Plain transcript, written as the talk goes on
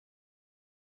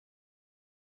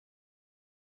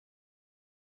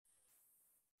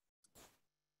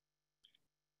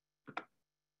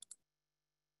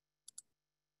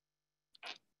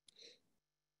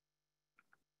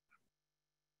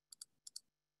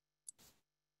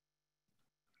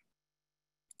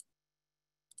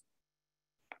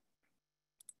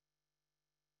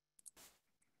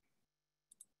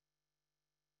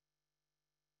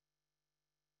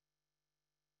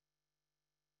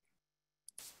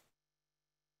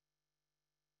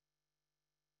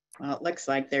Well, it looks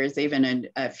like there's even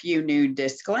a few new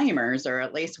disclaimers, or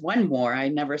at least one more. I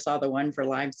never saw the one for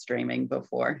live streaming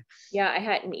before. Yeah, I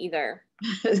hadn't either.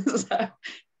 So,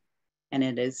 and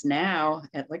it is now,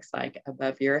 it looks like,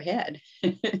 above your head.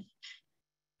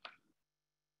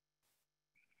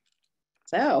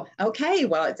 So, okay,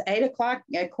 well, it's 8 o'clock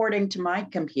according to my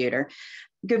computer.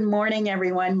 Good morning,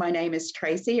 everyone. My name is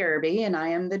Tracy Irby, and I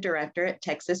am the director at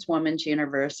Texas Women's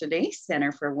University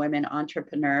Center for Women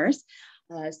Entrepreneurs.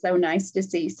 So nice to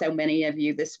see so many of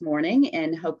you this morning,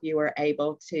 and hope you are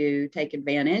able to take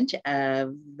advantage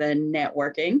of the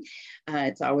networking.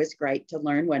 It's always great to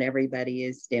learn what everybody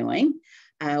is doing.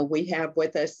 We have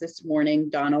with us this morning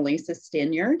Donalisa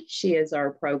Stinyard. She is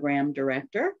our program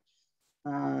director.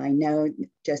 I know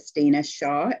Justina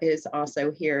Shaw is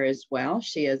also here as well.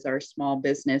 She is our small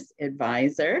business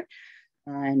advisor.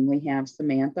 And we have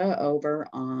Samantha over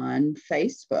on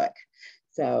Facebook.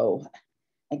 So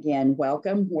again,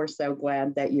 welcome. We're so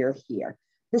glad that you're here.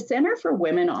 The Center for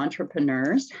Women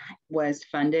Entrepreneurs was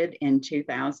funded in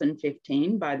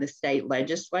 2015 by the state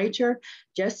legislature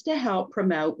just to help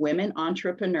promote women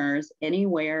entrepreneurs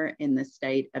anywhere in the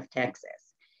state of Texas.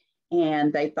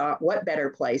 And they thought, what better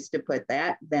place to put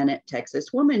that than at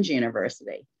Texas Women's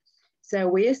University? So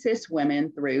we assist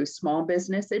women through small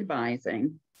business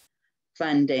advising,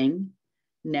 funding,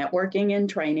 networking and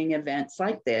training events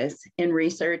like this, and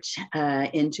research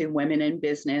into women in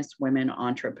business, women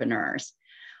entrepreneurs.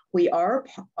 We are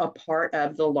a part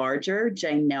of the larger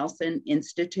Jane Nelson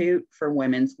Institute for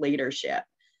Women's Leadership.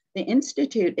 The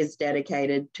Institute is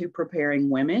dedicated to preparing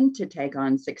women to take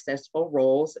on successful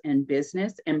roles in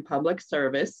business and public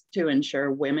service to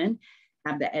ensure women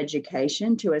have the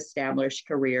education to establish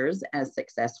careers as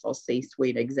successful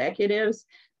C-suite executives,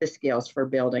 the skills for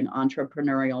building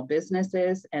entrepreneurial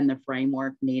businesses, and the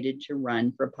framework needed to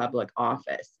run for public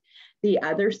office. The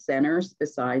other centers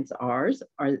besides ours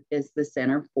is the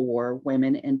Center for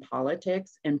Women in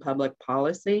Politics and Public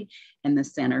Policy and the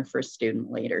Center for Student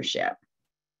Leadership.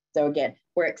 So again,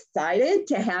 we're excited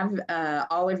to have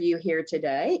all of you here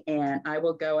today, and I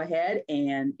will go ahead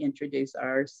and introduce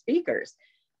our speakers.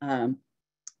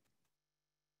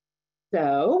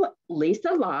 So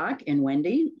Lisa Locke and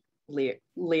Wendi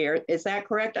Lehr, is that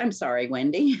correct? I'm sorry,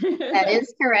 Wendi. That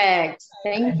is correct.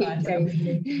 Thank you,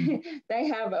 Tracy. They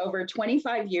have over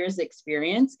 25 years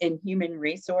experience in human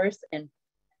resource and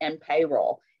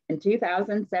payroll. In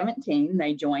 2017,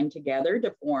 they joined together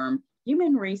to form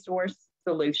Human Resource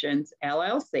Solutions,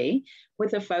 LLC,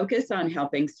 with a focus on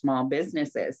helping small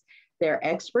businesses. Their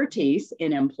expertise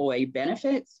in employee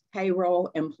benefits, payroll,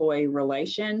 employee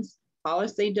relations,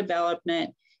 policy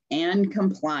development, and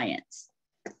compliance.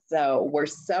 So we're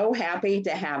so happy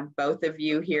to have both of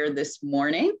you here this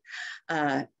morning.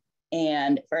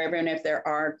 And for everyone, if there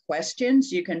are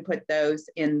questions, you can put those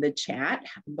in the chat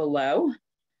below.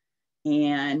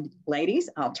 And ladies,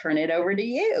 I'll turn it over to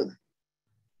you.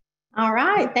 All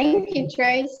right, thank you,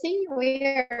 Tracy. We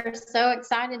are so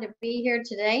excited to be here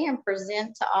today and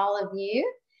present to all of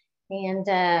you. And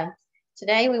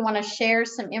today we want to share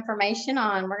some information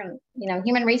on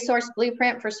human resource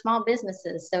blueprint for small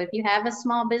businesses. So if you have a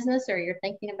small business or you're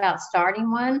thinking about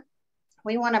starting one,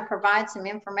 we want to provide some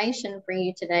information for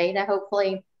you today to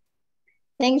hopefully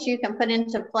things you can put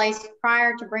into place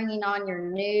prior to bringing on your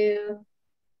new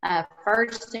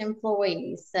first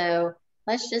employees. So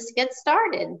let's just get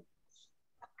started.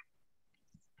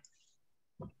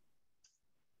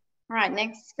 All right,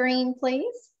 next screen,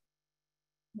 please.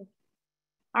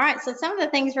 All right, so some of the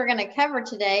things we're going to cover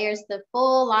today is the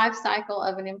full life cycle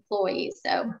of an employee.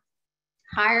 So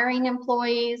hiring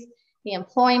employees, the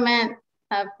employment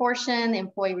portion,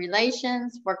 employee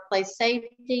relations, workplace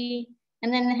safety,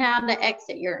 and then how to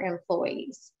exit your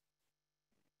employees.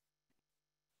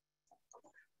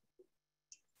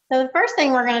 So the first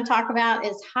thing we're going to talk about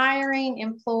is hiring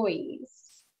employees.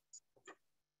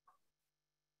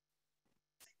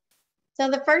 So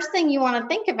the first thing you want to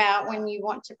think about when you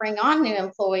want to bring on new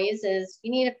employees is you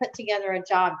need to put together a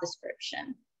job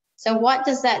description. So what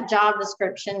does that job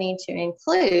description need to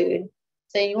include?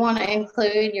 So you want to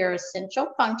include your essential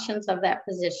functions of that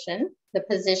position, the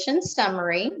position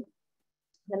summary,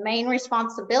 the main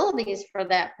responsibilities for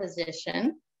that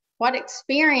position, what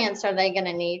experience are they going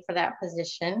to need for that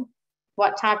position,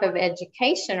 what type of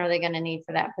education are they going to need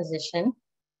for that position.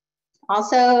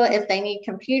 Also, if they need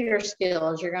computer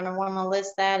skills, you're going to want to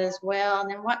list that as well. And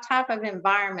then what type of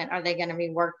environment are they going to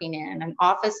be working in? An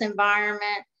office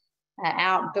environment,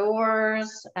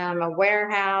 outdoors, a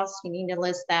warehouse. You need to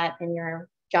list that in your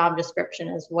job description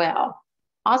as well.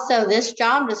 Also, this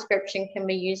job description can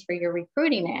be used for your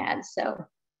recruiting ads. So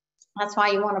That's why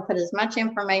you want to put as much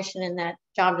information in that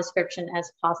job description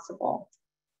as possible.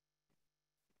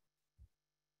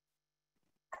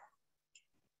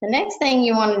 The next thing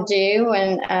you want to do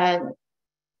when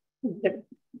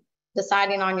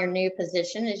deciding on your new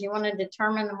position is you want to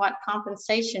determine what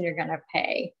compensation you're going to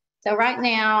pay. So right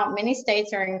now, many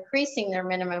states are increasing their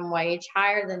minimum wage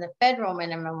higher than the federal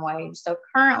minimum wage. So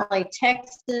currently,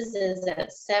 Texas is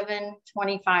at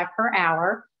 $7.25 per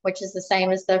hour, which is the same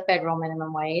as the federal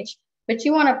minimum wage. But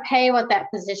you want to pay what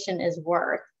that position is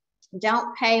worth.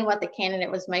 Don't pay what the candidate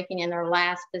was making in their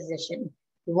last position.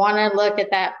 You want to look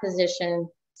at that position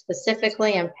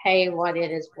specifically and pay what it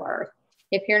is worth.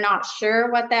 If you're not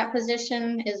sure what that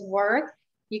position is worth,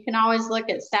 you can always look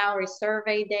at salary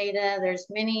survey data. There's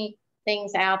many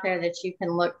things out there that you can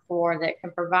look for that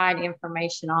can provide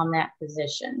information on that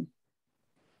position.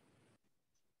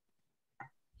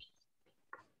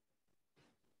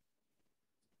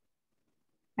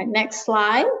 All right, next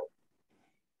slide.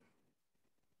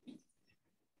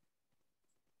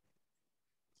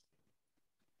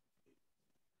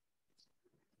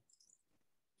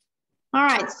 All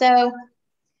right, so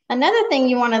another thing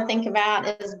you want to think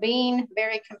about is being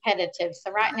very competitive.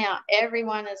 So right now,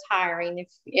 everyone is hiring. If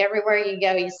everywhere you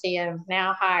go, you see a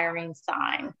now hiring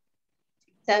sign.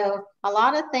 So a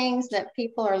lot of things that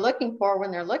people are looking for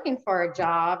when they're looking for a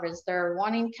job is they're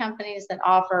wanting companies that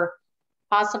offer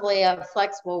possibly a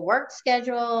flexible work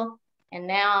schedule, and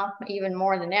now even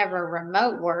more than ever,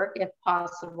 remote work if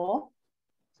possible,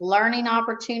 learning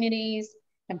opportunities,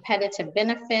 competitive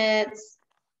benefits,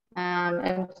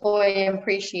 employee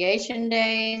appreciation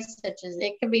days, such as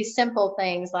it could be simple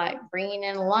things like bringing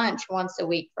in lunch once a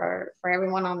week for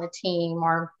everyone on the team,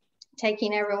 or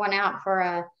taking everyone out for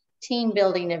a team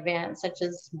building event such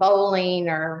as bowling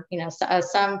or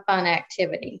some fun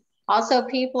activity. Also,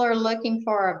 people are looking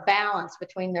for a balance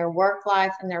between their work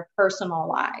life and their personal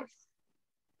life.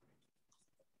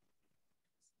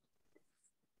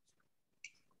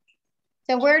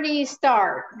 So where do you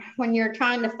start when you're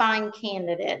trying to find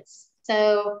candidates?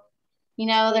 So,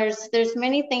 there's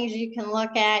many things you can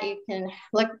look at. You can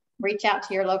reach out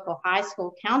to your local high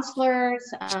school counselors,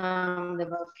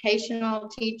 the vocational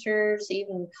teachers,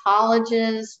 even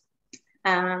colleges.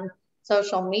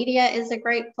 Social media is a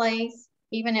great place.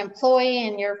 Even employee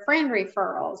and your friend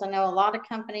referrals. I know a lot of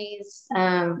companies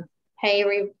pay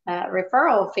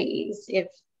referral fees if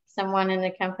someone in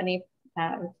the company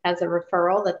has a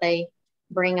referral that they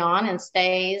bring on and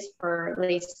stays for at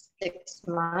least 6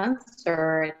 months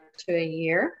or to a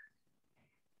year.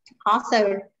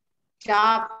 Also,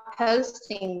 job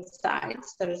posting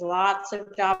sites. There's lots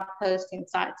of job posting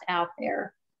sites out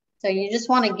there. So you just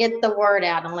want to get the word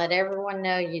out and let everyone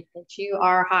know that you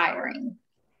are hiring.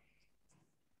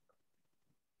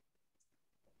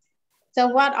 So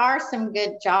what are some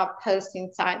good job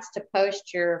posting sites to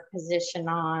post your position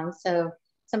on? So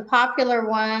some popular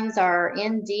ones are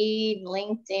Indeed,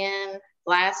 LinkedIn,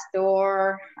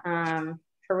 Glassdoor,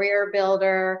 Career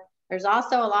Builder. There's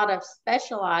also a lot of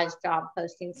specialized job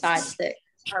posting sites that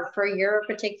are for your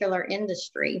particular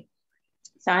industry.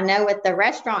 So I know with the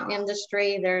restaurant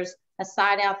industry, there's a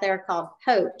site out there called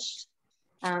Poached.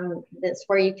 That's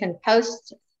where you can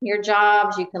post your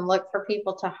jobs. You can look for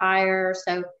people to hire.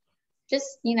 So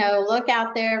just, look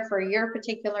out there for your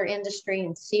particular industry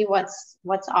and see what's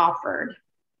offered.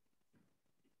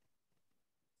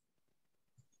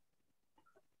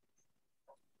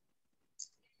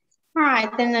 All right,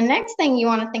 then the next thing you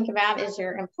want to think about is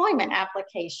your employment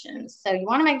application. So you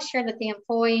want to make sure that the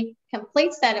employee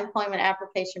completes that employment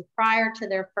application prior to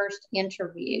their first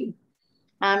interview.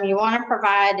 You want to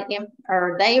provide,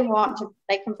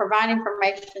 they can provide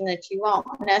information that you won't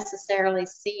necessarily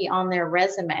see on their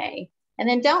resume. And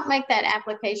then don't make that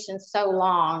application so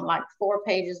long, like 4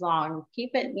 pages long.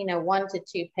 Keep it, 1 to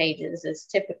 2 pages is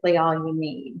typically all you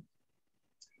need.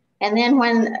 And then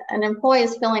when an employee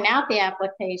is filling out the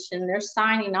application, they're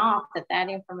signing off that that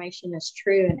information is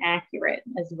true and accurate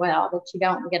as well, that you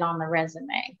don't get on the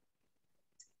resume.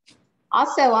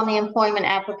 Also on the employment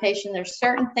application, there's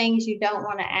certain things you don't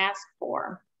want to ask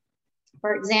for.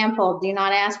 For example, do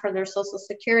not ask for their social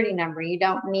security number. You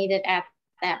don't need it at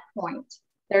that point.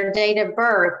 Their date of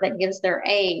birth that gives their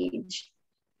age.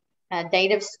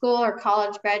 Date of school or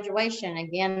college graduation.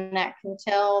 Again, that can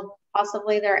tell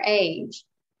possibly their age.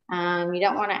 You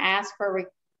don't want to ask for,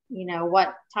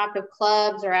 what type of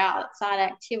clubs or outside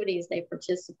activities they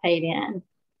participate in.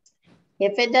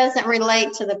 If it doesn't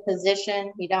relate to the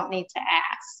position, you don't need to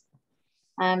ask.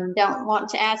 Don't want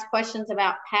to ask questions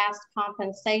about past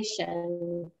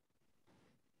compensation.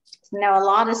 A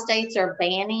lot of states are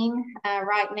banning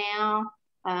right now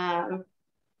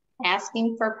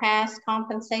asking for past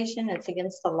compensation. It's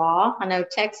against the law. I know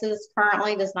Texas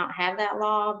currently does not have that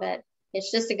law, but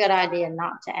it's just a good idea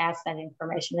not to ask that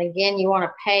information. Again, you want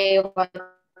to pay what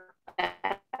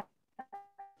that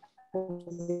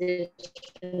position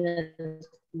is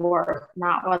worth,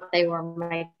 not what they were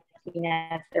making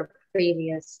at their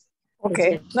previous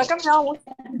Okay. position. All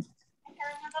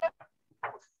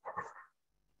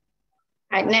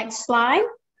right, next slide.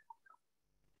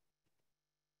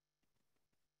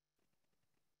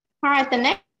 All right, the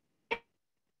next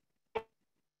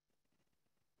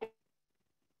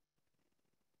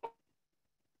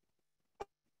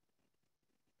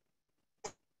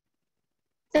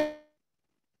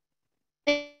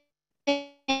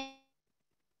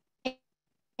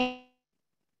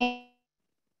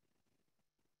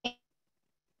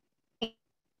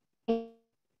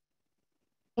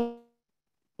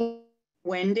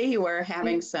Wendy, we're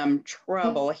having some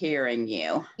trouble hearing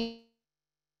you.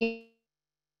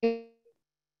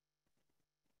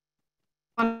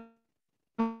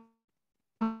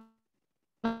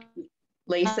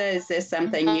 Lisa, is this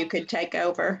something you could take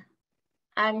over?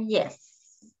 Yes.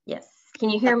 Can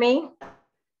you hear me?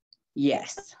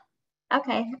 Yes.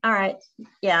 Okay. All right.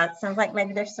 Yeah, it sounds like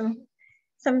maybe there's some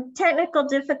technical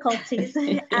difficulties.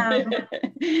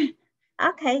 Okay.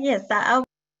 Yes.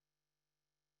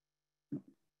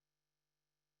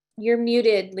 You're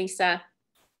muted, Lisa.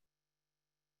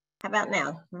 How about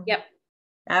now? Yep.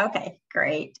 Okay,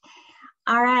 great.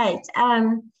 All right.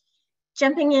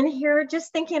 Jumping in here,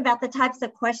 just thinking about the types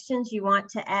of questions you want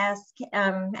to ask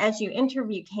as you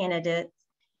interview candidates.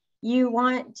 You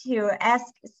want to ask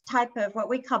type of what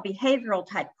we call behavioral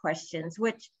type questions,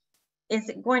 which is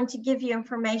going to give you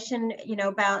information,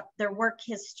 about their work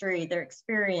history, their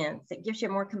experience. It gives you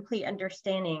a more complete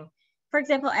understanding. For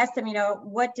example, ask them,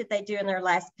 what did they do in their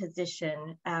last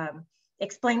position?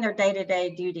 Explain their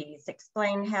day-to-day duties.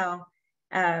 Explain how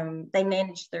they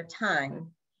manage their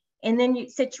time. And then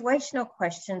situational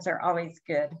questions are always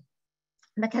good,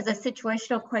 because a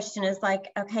situational question is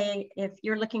like, okay, if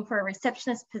you're looking for a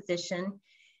receptionist position,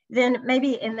 then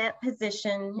maybe in that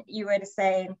position, you would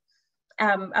say,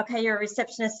 okay, you're a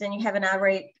receptionist and you have an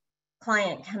irate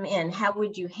client come in. How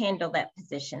would you handle that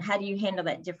position? How do you handle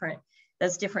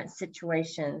those different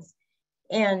situations?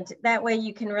 And that way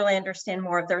you can really understand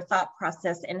more of their thought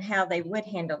process and how they would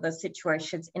handle those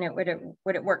situations, and would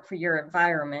it work for your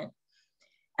environment?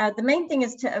 The main thing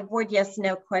is to avoid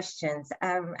yes/no questions.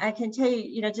 I can tell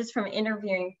you, just from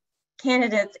interviewing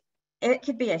candidates, it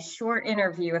could be a short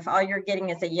interview if all you're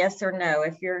getting is a yes or no.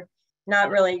 If you're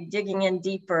not really digging in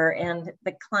deeper and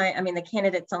the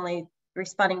candidate's only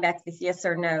responding back with yes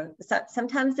or no. So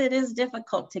sometimes it is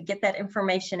difficult to get that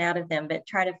information out of them, but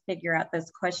try to figure out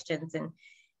those questions and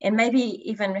maybe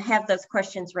even have those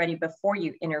questions ready before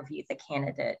you interview the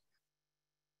candidate.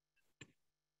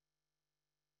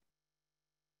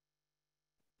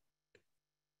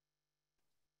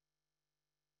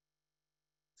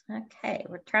 Okay,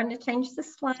 we're trying to change the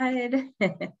slide.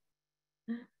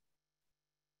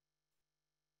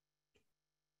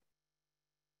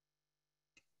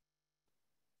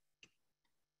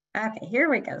 Okay, here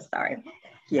we go, sorry.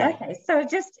 Yeah. Okay, so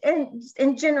just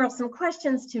in general, some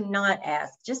questions to not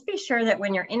ask. Just be sure that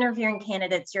when you're interviewing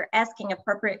candidates, you're asking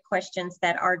appropriate questions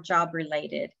that are job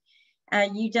related.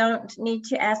 You don't need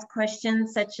to ask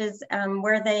questions such as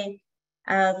where they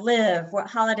live, what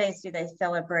holidays do they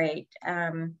celebrate,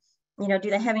 do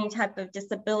they have any type of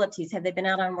disabilities, have they been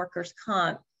out on workers'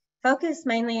 comp? Focus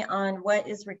mainly on what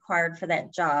is required for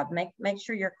that job. Make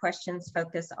sure your questions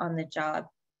focus on the job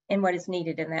and what is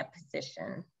needed in that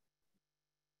position.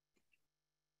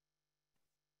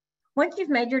 Once you've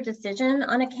made your decision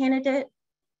on a candidate,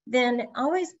 then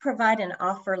always provide an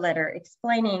offer letter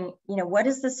explaining, what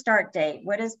is the start date?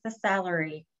 What is the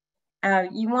salary?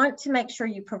 You want to make sure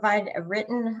you provide a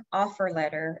written offer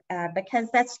letter because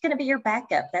that's going to be your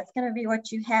backup. That's going to be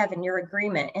what you have in your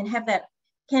agreement, and have that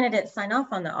candidate sign off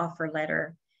on the offer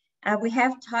letter. We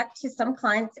have talked to some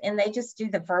clients and they just do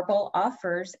the verbal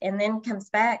offers and then comes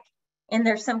back and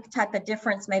there's some type of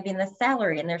difference maybe in the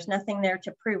salary and there's nothing there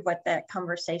to prove what that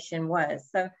conversation was.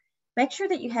 So make sure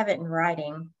that you have it in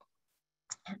writing.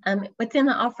 Within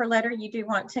the offer letter, you do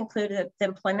want to include the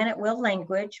employment at will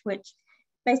language, which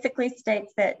basically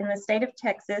states that in the state of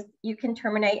Texas, you can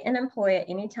terminate an employee at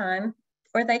any time,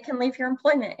 or they can leave your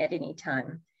employment at any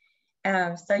time.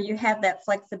 So you have that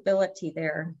flexibility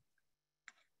there.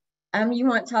 You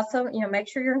want to also, make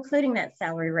sure you're including that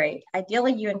salary rate.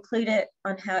 Ideally, you include it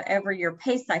on however your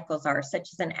pay cycles are, such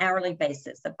as an hourly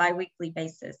basis, a biweekly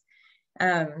basis,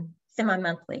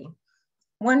 semi-monthly.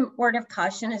 One word of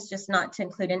caution is just not to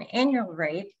include an annual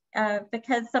rate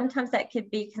because sometimes that could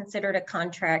be considered a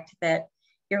contract that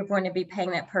you're going to be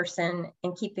paying that person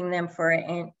and keeping them for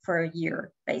a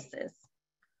year basis.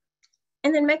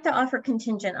 And then make the offer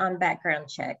contingent on background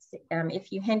checks.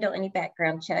 If you handle any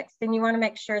background checks, then you want to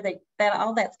make sure that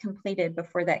all that's completed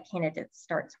before that candidate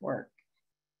starts work.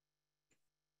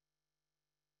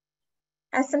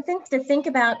 Some things to think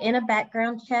about in a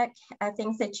background check,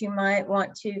 things that you might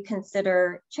want to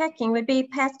consider checking would be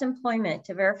past employment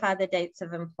to verify the dates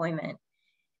of employment.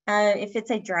 If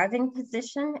it's a driving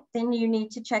position, then you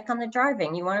need to check on the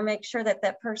driving. You want to make sure that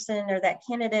that person or that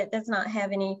candidate does not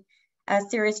have any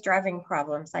serious driving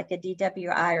problems like a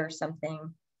DWI or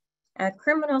something.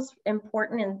 Criminals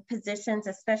important in positions,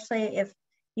 especially if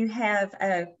you have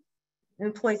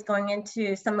employees going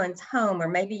into someone's home or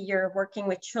maybe you're working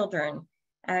with children.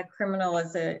 Criminal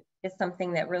is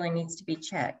something that really needs to be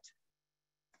checked.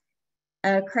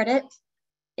 Credit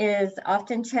is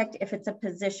often checked if it's a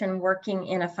position working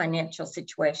in a financial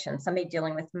situation, somebody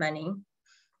dealing with money.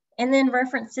 And then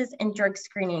references and drug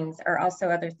screenings are also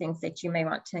other things that you may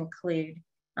want to include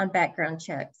on background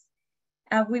checks.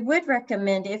 We would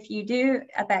recommend if you do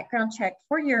a background check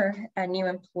for your new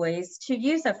employees to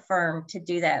use a firm to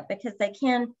do that because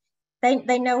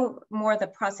they know more of the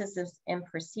processes and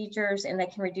procedures and they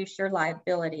can reduce your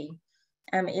liability.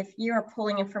 If you are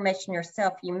pulling information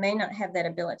yourself, you may not have that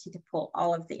ability to pull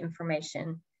all of the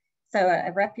information. So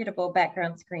a reputable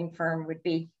background screen firm would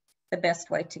be the best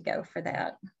way to go for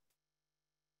that.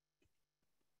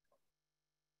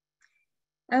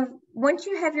 Once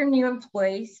you have your new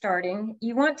employee starting,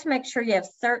 you want to make sure you have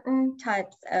certain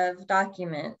types of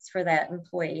documents for that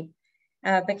employee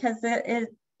because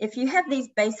if you have these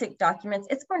basic documents,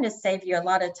 it's going to save you a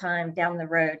lot of time down the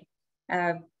road,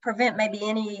 prevent maybe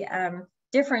any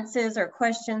differences or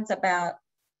questions about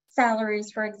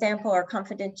salaries, for example, or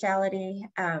confidentiality.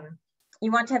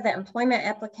 You want to have that employment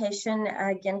application,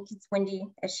 again, because Wendy,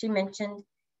 as she mentioned,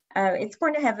 it's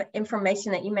going to have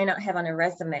information that you may not have on a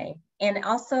resume. And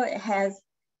also it has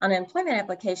on an employment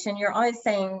application, you're always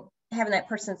saying, having that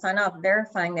person sign off,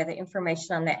 verifying that the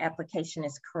information on that application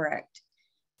is correct.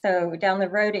 So down the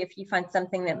road, if you find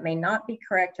something that may not be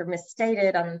correct or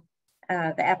misstated on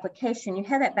the application, you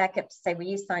have that backup to say, well,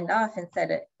 you signed off and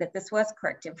said that this was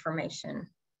correct information.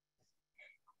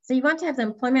 So you want to have the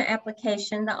employment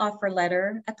application, the offer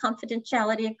letter, a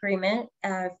confidentiality agreement.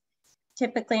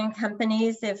 Typically in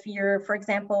companies, if you're, for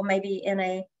example, maybe in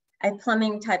a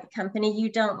plumbing type of company,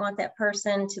 you don't want that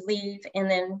person to leave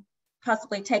and then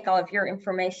possibly take all of your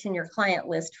information, your client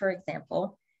list, for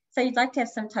example. So you'd like to have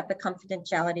some type of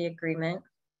confidentiality agreement.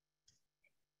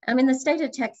 In the state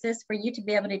of Texas, for you to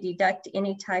be able to deduct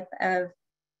any type of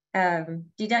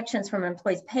deductions from an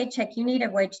employee's paycheck, you need a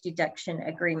wage deduction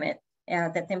agreement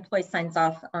that the employee signs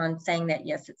off on saying that,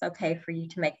 yes, it's okay for you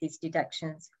to make these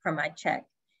deductions from my check.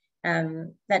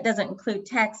 That doesn't include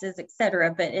taxes, et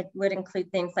cetera, but it would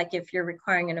include things like if you're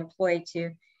requiring an employee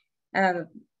to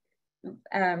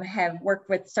have worked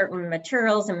with certain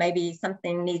materials and maybe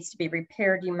something needs to be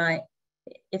repaired, you might,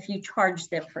 if you charge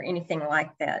them for anything like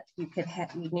that, you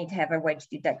need to have a wage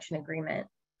deduction agreement.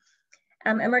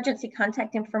 Emergency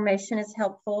contact information is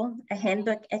helpful, a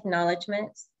handbook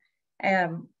acknowledgments.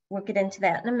 We'll get into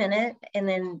that in a minute. And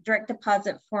then direct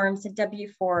deposit forms, a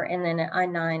W-4, and then an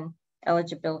I-9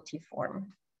 eligibility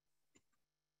form.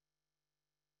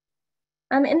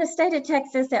 In the state of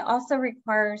Texas, it also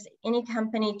requires any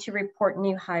company to report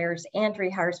new hires and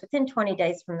rehires within 20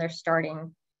 days from their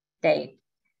starting date.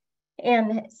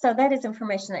 And so that is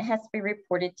information that has to be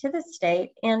reported to the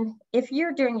state. And if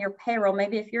you're doing your payroll,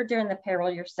 maybe if you're doing the payroll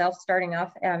yourself, starting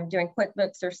off doing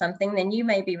QuickBooks or something, then you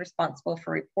may be responsible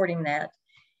for reporting that.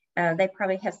 They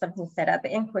probably have something set up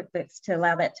in QuickBooks to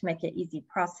allow that to make it easy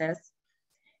process.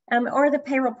 Or the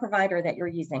payroll provider that you're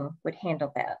using would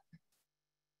handle that.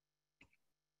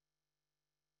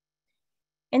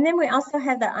 And then we also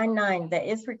have the I-9 that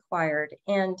is required.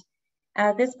 And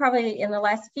this probably in the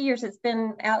last few years, it's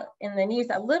been out in the news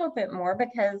a little bit more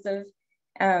because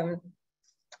of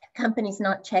companies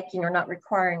not checking or not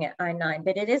requiring an I-9,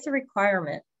 but it is a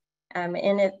requirement.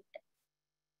 And it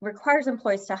requires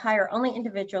employees to hire only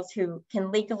individuals who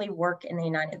can legally work in the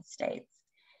United States.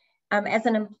 As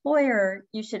an employer,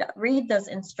 you should read those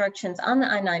instructions on the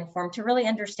I-9 form to really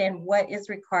understand what is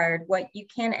required, what you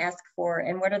can ask for,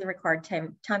 and what are the required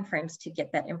time frames to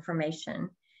get that information.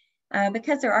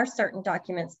 Because there are certain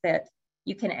documents that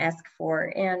you can ask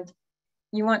for, and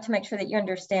you want to make sure that you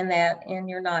understand that and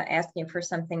you're not asking for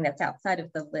something that's outside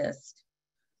of the list.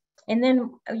 And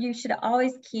then you should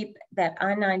always keep that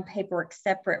I-9 paperwork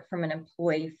separate from an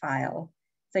employee file.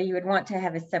 So you would want to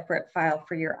have a separate file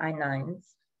for your I-9s.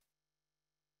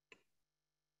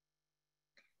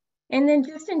 And then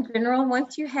just in general,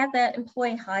 once you have that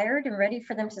employee hired and ready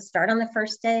for them to start on the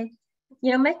first day,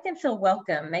 make them feel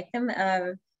welcome, make them,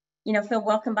 feel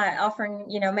welcome by offering,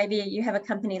 maybe you have a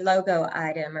company logo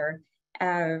item or,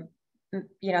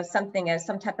 something,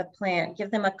 some type of plant, give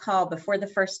them a call before the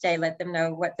first day, let them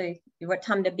know what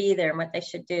time to be there and what they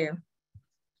should do.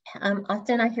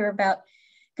 Often I hear about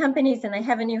companies and they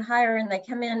have a new hire and they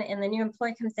come in and the new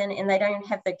employee comes in and they don't even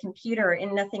have the computer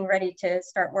and nothing ready to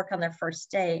start work on their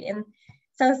first day. And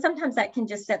so sometimes that can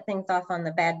just set things off on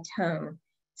the bad tone.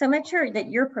 So make sure that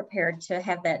you're prepared to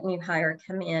have that new hire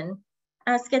come in,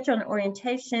 schedule an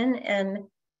orientation and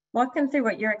walk them through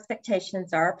what your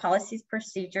expectations are, policies,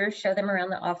 procedures, show them around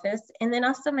the office, and then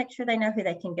also make sure they know who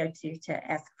they can go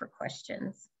to ask for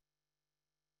questions.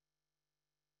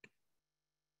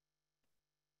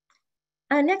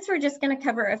 Next, we're just going to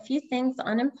cover a few things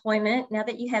on employment. Now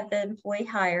that you have the employee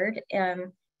hired, a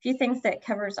few things that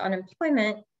covers on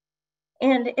employment.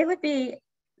 And it would be,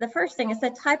 the first thing is the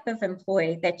type of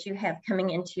employee that you have coming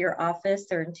into your office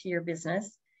or into your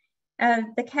business.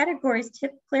 The categories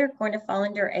typically are going to fall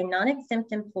under a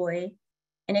non-exempt employee,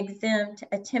 an exempt,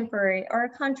 a temporary, or a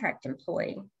contract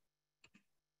employee.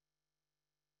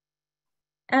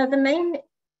 The main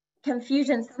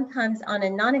confusion sometimes on a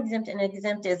non-exempt and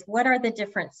exempt is what are the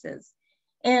differences?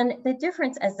 And the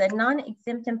difference as a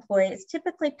non-exempt employee is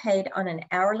typically paid on an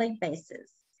hourly basis.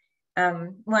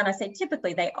 When I say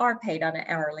typically, they are paid on an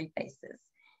hourly basis.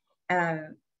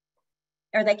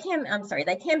 Or they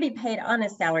can be paid on a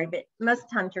salary, but most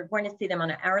times you're going to see them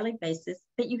on an hourly basis,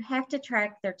 but you have to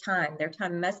track their time. Their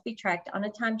time must be tracked on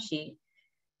a timesheet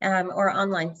or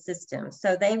online system.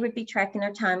 So they would be tracking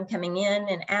their time coming in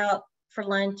and out, for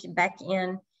lunch, back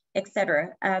in,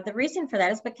 etc. The reason for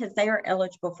that is because they are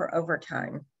eligible for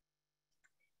overtime.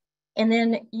 And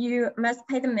then you must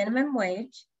pay the minimum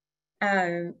wage.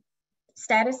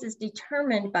 Status is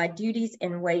determined by duties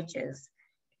and wages.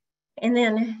 And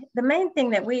then the main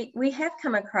thing that we have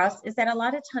come across is that a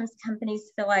lot of times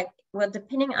companies feel like, well,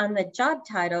 depending on the job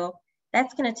title,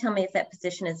 that's going to tell me if that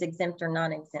position is exempt or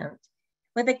non-exempt.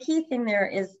 But the key thing there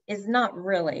is not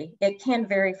really. It can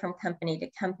vary from company to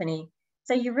company.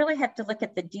 So you really have to look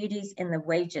at the duties and the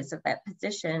wages of that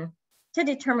position to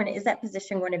determine, is that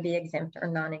position going to be exempt or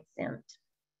non-exempt?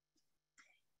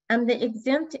 The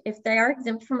exempt, if they are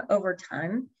exempt from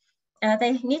overtime,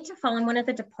 they need to fall in one of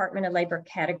the Department of Labor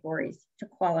categories to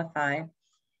qualify.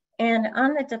 And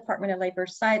on the Department of Labor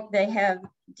site, they have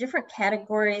different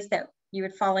categories that you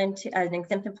would fall into, an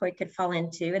exempt employee could fall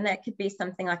into, and that could be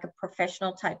something like a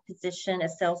professional type position, a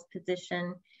sales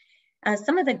position.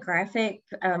 Some of the graphic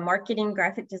marketing,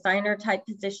 graphic designer type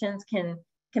positions,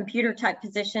 computer type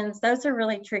positions, those are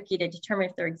really tricky to determine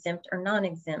if they're exempt or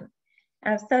non-exempt.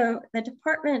 So the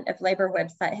Department of Labor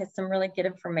website has some really good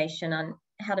information on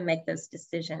how to make those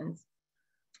decisions.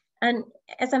 And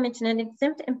as I mentioned, an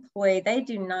exempt employee, they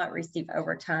do not receive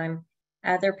overtime.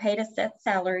 They're paid a set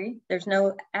salary. There's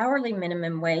no hourly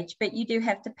minimum wage, but you do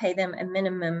have to pay them a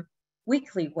minimum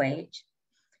weekly wage.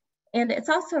 And it's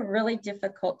also really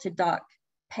difficult to dock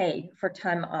pay for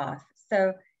time off.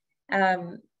 So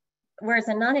whereas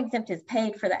a non-exempt is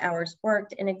paid for the hours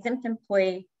worked, an exempt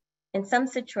employee in some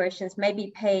situations may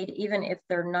be paid even if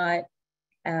they're not,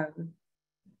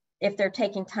 if they're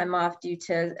taking time off due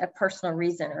to a personal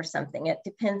reason or something. It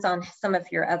depends on some of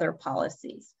your other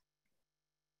policies.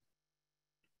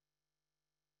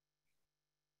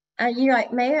 You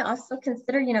may also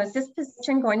consider, is this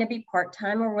position going to be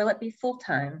part-time or will it be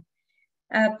full-time?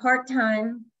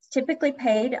 Part-time is typically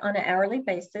paid on an hourly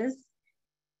basis.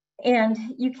 And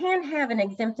you can have an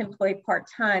exempt employee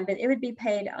part-time, but it would be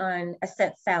paid on a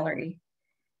set salary.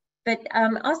 But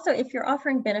also, if you're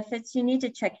offering benefits, you need to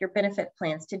check your benefit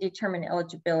plans to determine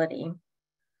eligibility.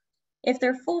 If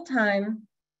they're full-time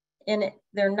and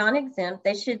they're non-exempt,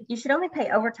 you should only pay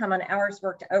overtime on hours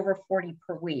worked over 40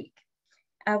 per week.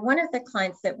 One of the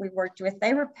clients that we worked with,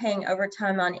 they were paying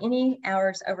overtime on any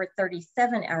hours over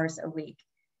 37 hours a week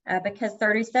because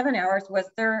 37 hours was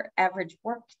their average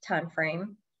work time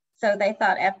frame. So they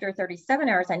thought after 37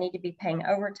 hours, I need to be paying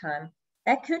overtime.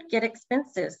 That could get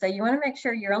expensive. So you want to make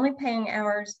sure you're only paying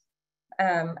hours,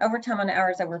 overtime on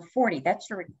hours over 40. That's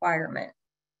your requirement.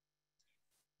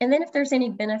 And then if there's any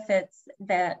benefits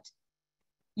that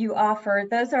you offer,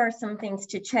 those are some things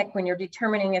to check when you're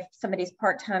determining if somebody's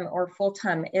part-time or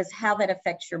full-time, is how that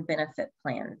affects your benefit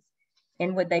plans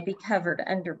and would they be covered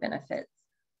under benefits.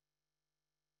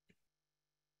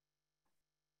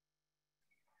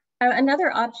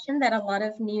 Another option that a lot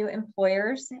of new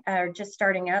employers are just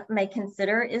starting up may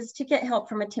consider is to get help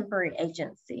from a temporary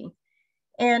agency.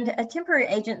 And a temporary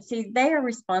agency, they are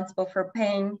responsible for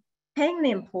paying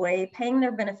the employee, paying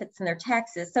their benefits and their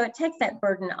taxes. So it takes that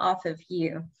burden off of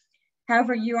you.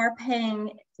 However, you are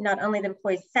paying not only the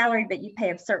employee's salary, but you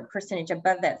pay a certain percentage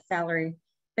above that salary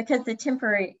because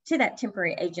to that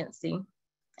temporary agency,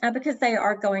 because they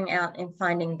are going out and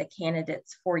finding the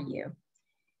candidates for you.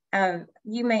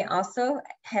 You may also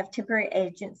have temporary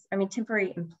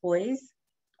employees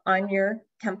on your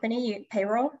company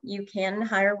payroll. You can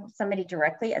hire somebody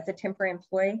directly as a temporary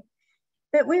employee,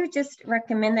 but we would just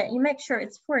recommend that you make sure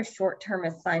it's for a short-term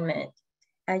assignment.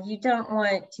 You don't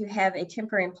want to have a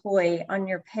temporary employee on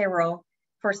your payroll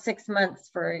for 6 months,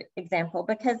 for example,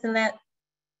 because in that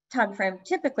time frame,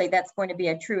 typically that's going to be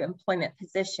a true employment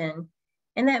position,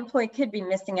 and that employee could be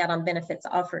missing out on benefits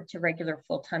offered to regular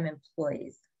full-time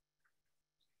employees.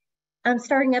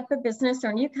 Starting up a business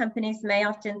or new companies may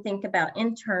often think about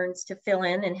interns to fill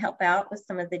in and help out with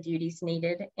some of the duties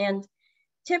needed. And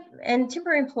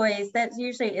temporary employees, that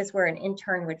usually is where an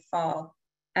intern would fall.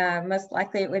 Most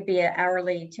likely it would be an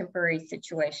hourly temporary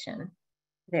situation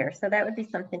there. So that would be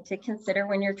something to consider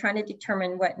when you're trying to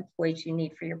determine what employees you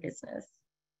need for your business.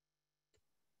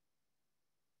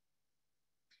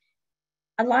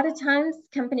 A lot of times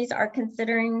companies are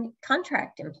considering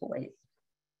contract employees.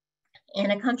 And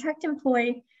a contract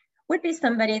employee would be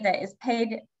somebody that is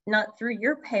paid not through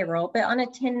your payroll, but on a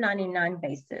 1099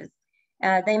 basis.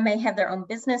 They may have their own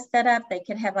business set up. They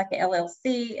could have like an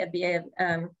LLC, it'd be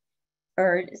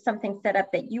or something set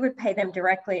up that you would pay them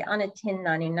directly on a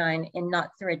 1099 and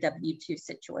not through a W-2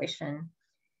 situation.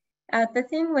 The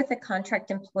thing with the contract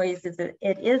employees is that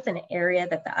it is an area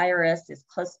that the IRS is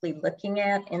closely looking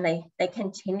at, and they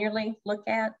continually look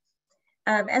at.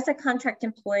 As a contract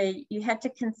employee, you have to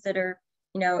consider,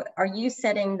 are you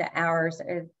setting the hours?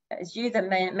 As you, the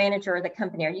manager of the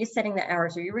company, are you setting the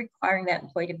hours? Are you requiring that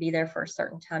employee to be there for a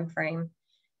certain time frame?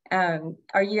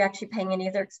 Are you actually paying any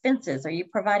of their expenses? Are you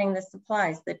providing the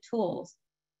supplies, the tools?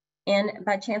 And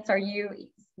by chance, are you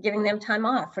giving them time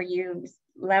off? Are you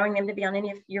allowing them to be on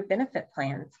any of your benefit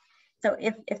plans? So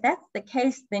if that's the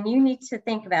case, then you need to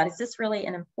think about, is this really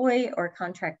an employee or a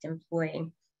contract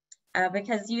employee?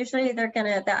 Because usually the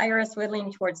IRS would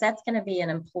lean towards that's going to be an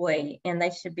employee and they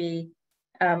should be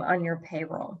on your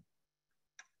payroll.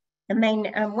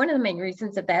 One of the main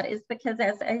reasons of that is because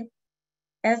as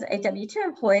a W-2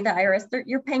 employee, the IRS,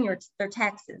 you're paying their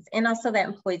taxes, and also that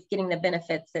employee is getting the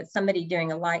benefits that somebody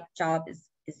doing a like job is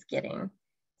getting.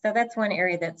 So that's one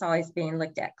area that's always being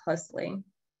looked at closely.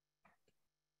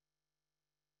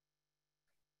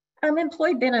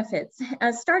 Employee benefits.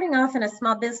 Starting off in a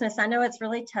small business, I know it's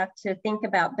really tough to think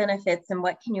about benefits and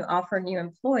what can you offer new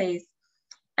employees.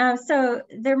 So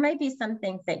there may be some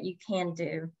things that you can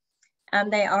do.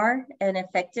 They are an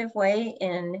effective way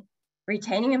in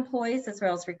retaining employees as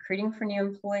well as recruiting for new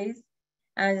employees.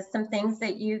 Some things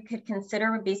that you could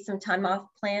consider would be some time off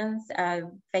plans,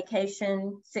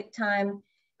 vacation, sick time,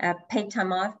 paid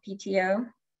time off, PTO.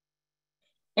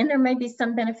 And there may be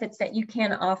some benefits that you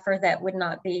can offer that would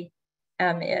not be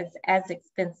as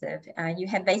expensive. You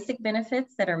have basic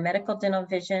benefits that are medical, dental,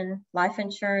 vision, life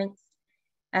insurance,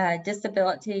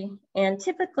 disability, and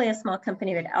typically a small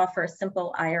company would offer a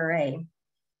simple IRA.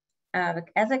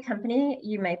 As a company,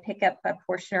 you may pick up a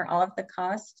portion or all of the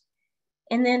cost.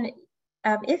 And then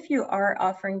if you are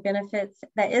offering benefits,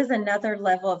 that is another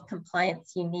level of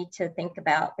compliance you need to think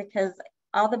about, because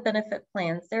all the benefit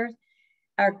plans, there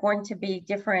are going to be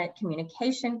different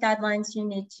communication guidelines you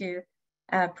need to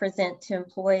present to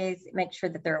employees, make sure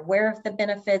that they're aware of the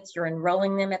benefits, you're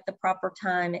enrolling them at the proper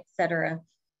time, et cetera.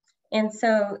 And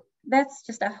so that's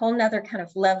just a whole nother kind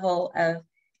of level of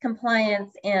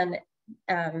compliance and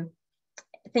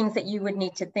things that you would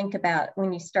need to think about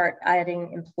when you start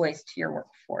adding employees to your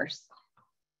workforce.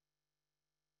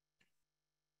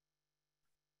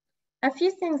 A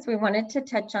few things we wanted to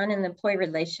touch on in the employee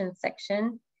relations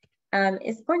section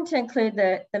is going to include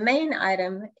the main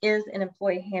item is an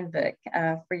employee handbook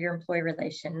for your employee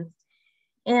relations.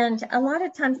 And a lot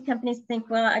of times companies think,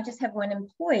 well, I just have one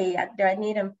employee. Do I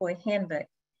need an employee handbook?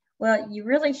 Well, you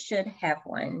really should have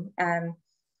one.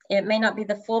 It may not be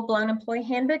the full-blown employee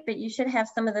handbook, but you should have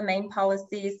some of the main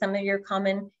policies, some of your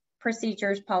common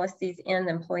procedures, policies in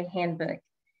the employee handbook,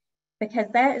 because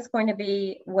that is going to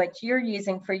be what you're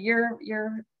using for your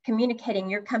communicating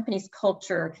your company's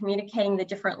culture, communicating the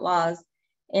different laws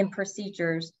and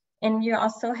procedures. And you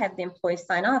also have the employee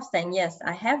sign off saying, yes,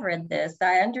 I have read this,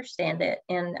 I understand it,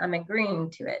 and I'm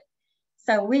agreeing to it.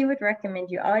 So we would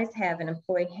recommend you always have an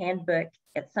employee handbook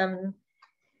at some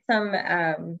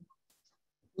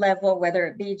level, whether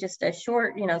it be just a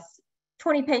short,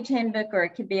 20-page handbook, or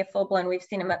it could be a full-blown. We've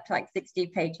seen them up to like 60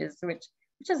 pages, which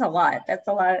is a lot. That's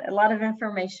a lot of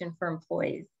information for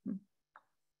employees.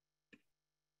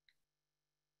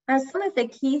 Some of the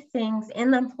key things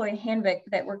in the employee handbook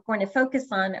that we're going to focus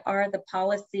on are the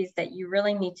policies that you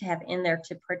really need to have in there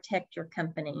to protect your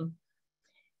company.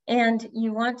 And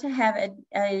you want to have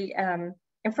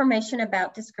information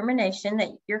about discrimination, that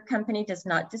your company does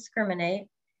not discriminate.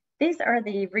 These are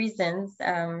the reasons,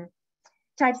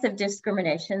 types of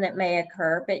discrimination that may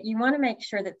occur, but you want to make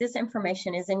sure that this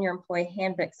information is in your employee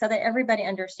handbook so that everybody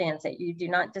understands that you do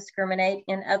not discriminate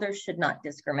and others should not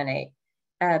discriminate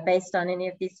based on any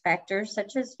of these factors,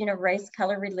 such as race,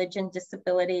 color, religion,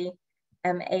 disability,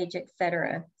 age,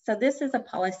 etc. So this is a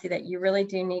policy that you really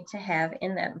do need to have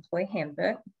in that employee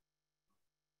handbook.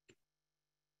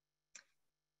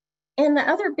 And the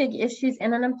other big issues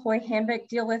in an employee handbook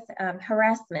deal with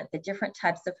harassment, the different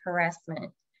types of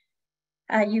harassment.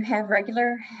 You have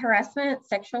regular harassment,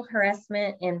 sexual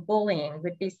harassment, and bullying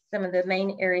would be some of the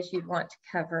main areas you'd want to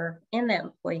cover in that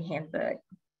employee handbook.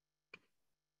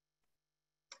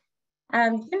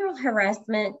 General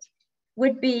harassment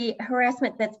would be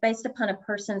harassment that's based upon a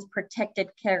person's protected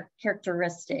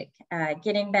characteristic.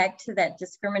 Getting back to that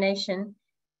discrimination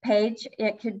page,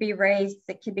 it could be race,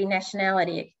 it could be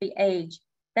nationality, it could be age.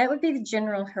 That would be the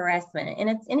general harassment, and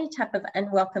it's any type of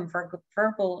unwelcome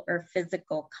verbal or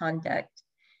physical conduct.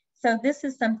 So this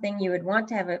is something you would want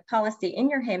to have a policy in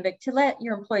your handbook to let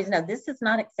your employees know this is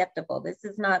not acceptable. This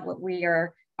is not what we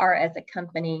are as a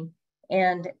company,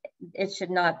 and it should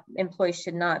not, employees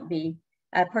should not be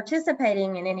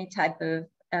participating in any type of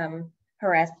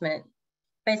harassment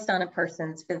based on a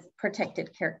person's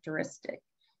protected characteristic.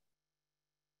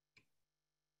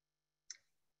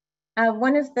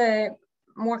 One of the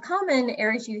more common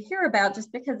areas you hear about,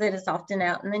 just because it is often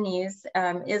out in the news,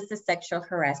 is the sexual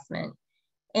harassment.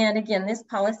 And again, this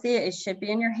policy, it should be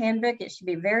in your handbook. It should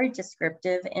be very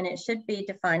descriptive, and it should be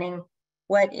defining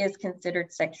what is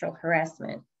considered sexual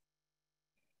harassment.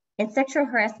 In sexual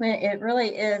harassment, it really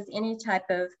is any type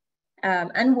of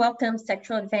unwelcome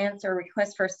sexual advance or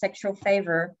request for a sexual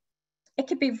favor. It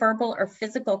could be verbal or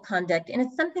physical conduct, and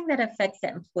it's something that affects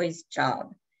that employee's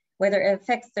job, whether it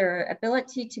affects their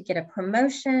ability to get a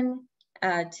promotion,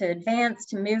 to advance,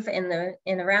 to move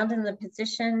around in the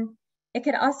position. It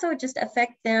could also just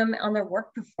affect them on their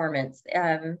work performance.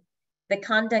 The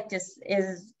conduct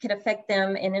could affect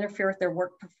them and interfere with their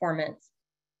work performance.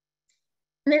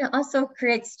 And then it also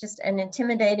creates just an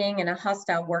intimidating and a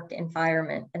hostile work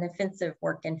environment, an offensive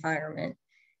work environment.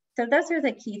 So those are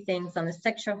the key things on the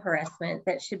sexual harassment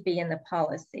that should be in the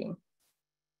policy.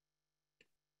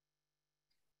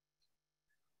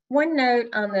 One note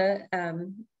on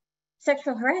the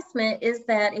sexual harassment is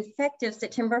that effective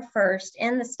September 1st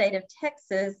in the state of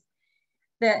Texas,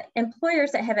 the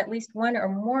employers that have at least one or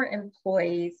more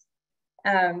employees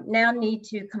now need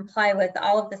to comply with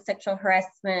all of the sexual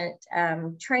harassment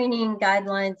training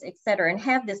guidelines, et cetera, and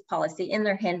have this policy in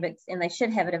their handbooks, and they should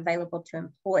have it available to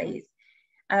employees.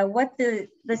 What the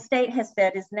state has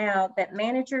said is now that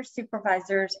managers,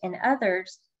 supervisors, and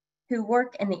others who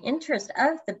work in the interest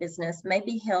of the business may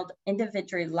be held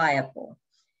individually liable.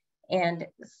 And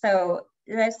so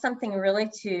that's something really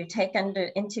to take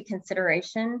into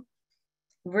consideration.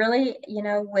 Really,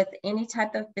 with any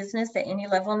type of business at any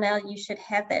level now, you should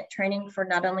have that training for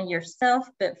not only yourself,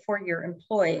 but for your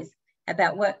employees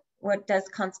about what does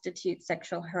constitute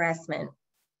sexual harassment.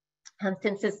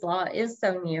 Since this law is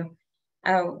so new,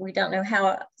 we don't know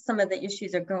how some of the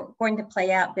issues are going to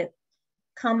play out, but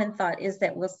common thought is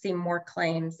that we'll see more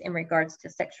claims in regards to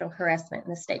sexual harassment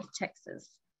in the state of Texas.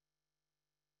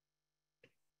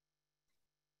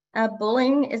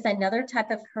 Bullying is another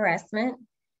type of harassment.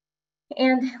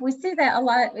 And we see that a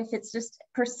lot if it's just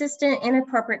persistent,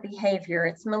 inappropriate behavior.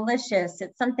 It's malicious.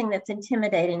 It's something that's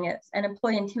intimidating. It's an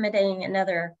employee intimidating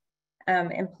another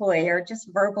employee, or just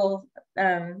verbal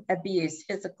abuse,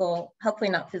 physical, hopefully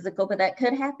not physical, but that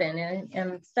could happen.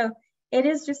 And so it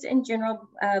is just in general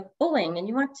bullying. And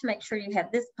you want to make sure you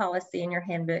have this policy in your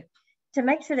handbook to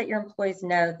make sure that your employees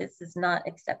know this is not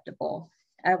acceptable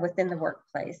within the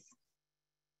workplace.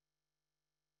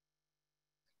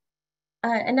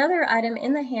 Another item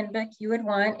in the handbook you would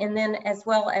want, and then as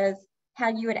well as how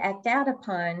you would act out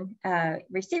upon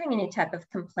receiving any type of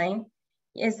complaint,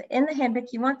 is in the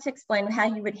handbook you want to explain how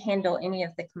you would handle any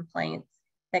of the complaints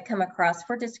that come across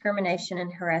for discrimination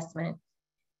and harassment.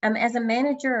 As a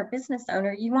manager or business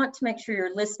owner, you want to make sure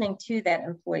you're listening to that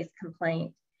employee's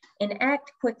complaint and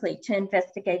act quickly to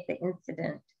investigate the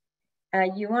incident.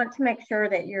 You want to make sure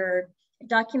that you're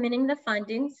documenting the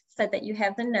findings so that you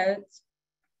have the notes.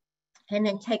 and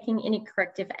then taking any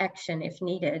corrective action if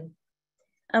needed.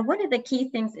 One of the key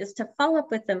things is to follow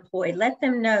up with the employee. Let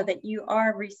them know that you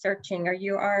are researching or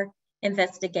you are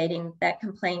investigating that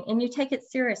complaint and you take it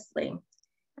seriously.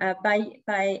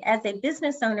 By as a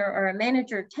business owner or a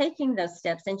manager taking those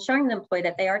steps and showing the employee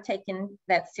that they are taking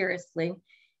that seriously,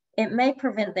 it may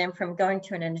prevent them from going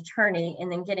to an attorney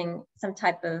and then getting some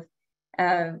type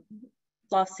of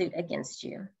lawsuit against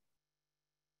you.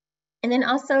 And then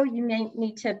also you may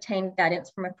need to obtain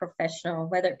guidance from a professional,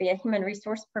 whether it be a human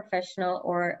resource professional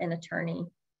or an attorney.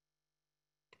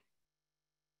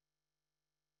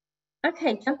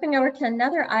 Okay, jumping over to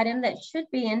another item that should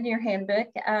be in your handbook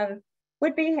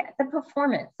would be the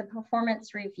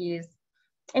performance reviews.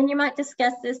 And you might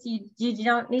discuss this, you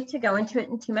don't need to go into it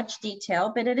in too much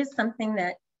detail, but it is something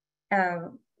that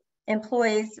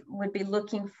employees would be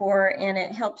looking for, and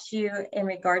it helps you in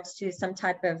regards to some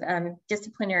type of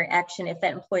disciplinary action if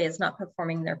that employee is not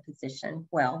performing their position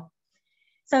well.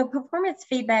 So performance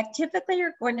feedback, typically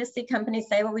you're going to see companies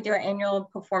say, well, we do an annual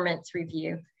performance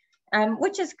review,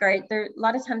 which is great. A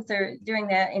lot of times they're doing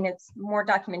that and it's more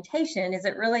documentation. Is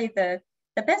it really the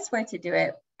best way to do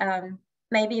it?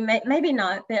 Maybe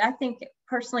not, but I think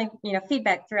personally,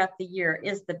 feedback throughout the year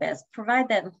is the best. Provide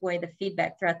that employee the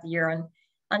feedback throughout the year on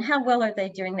how well are they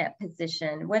doing that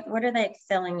position? What are they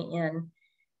excelling in?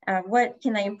 What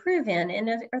can they improve in? And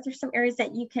are there some areas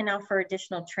that you can offer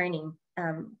additional training,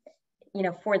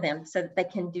 for them so that they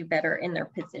can do better in their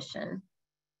position?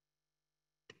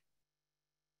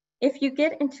 If you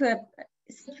get into a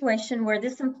situation where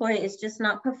this employee is just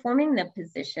not performing the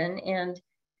position and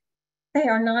they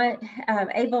are not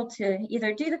able to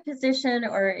either do the position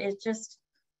or it just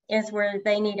is where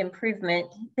they need improvement,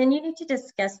 then you need to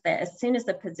discuss that as soon as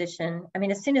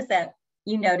as soon as that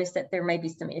you notice that there may be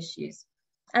some issues.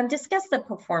 Discuss the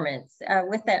performance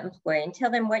with that employee and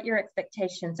tell them what your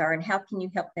expectations are and how can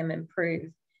you help them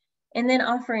improve, and then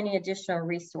offer any additional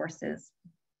resources.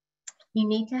 You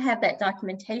need to have that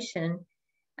documentation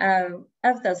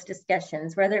of those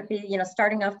discussions, whether it be,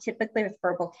 starting off typically with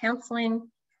verbal counseling,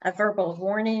 a verbal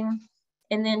warning,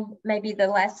 and then maybe the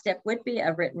last step would be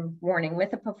a written warning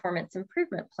with a performance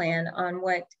improvement plan on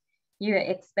what you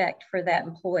expect for that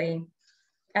employee.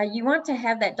 You want to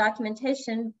have that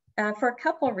documentation for a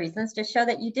couple of reasons, to show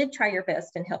that you did try your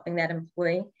best in helping that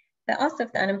employee, but also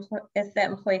if that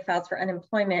employee files for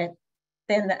unemployment,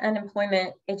 then the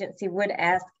unemployment agency would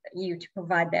ask you to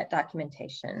provide that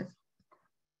documentation.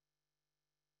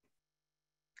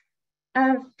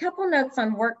 A couple notes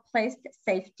on workplace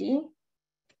safety.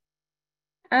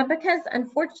 Because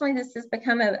unfortunately this has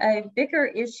become a bigger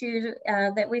issue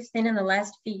that we've seen in the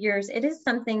last few years, it is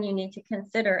something you need to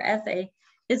consider as a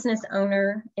business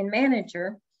owner and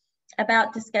manager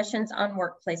about discussions on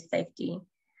workplace safety.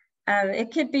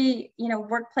 It could be,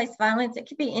 workplace violence. It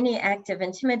could be any act of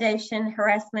intimidation,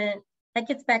 harassment. That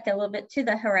gets back a little bit to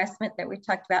the harassment that we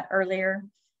talked about earlier.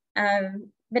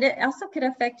 But it also could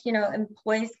affect,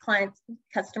 employees, clients,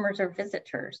 customers, or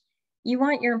visitors. You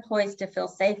want your employees to feel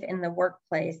safe in the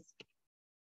workplace.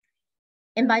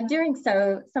 And by doing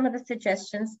so, some of the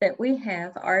suggestions that we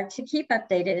have are to keep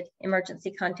updated emergency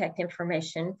contact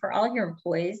information for all your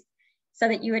employees so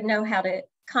that you would know who to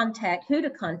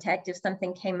contact if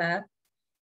something came up.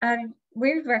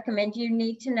 We recommend you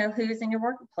need to know who's in your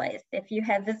workplace. If you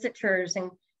have visitors and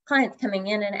clients coming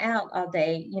in and out all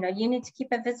day, you need to keep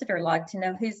a visitor log to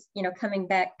know who's, coming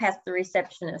back past the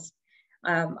receptionist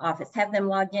office. Have them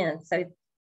log in so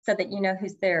that you know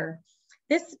who's there.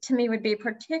 This to me would be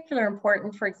particularly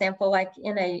important, for example, like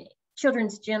in a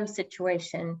children's gym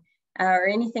situation or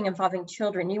anything involving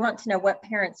children. You want to know what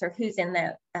parents or who's in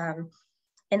that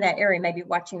area, maybe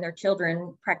watching their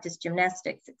children practice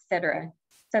gymnastics, etc.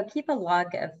 So keep a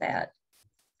log of that.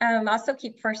 Also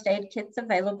keep first aid kits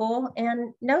available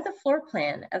and know the floor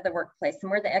plan of the workplace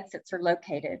and where the exits are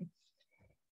located.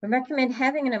 We recommend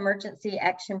having an emergency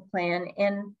action plan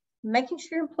and making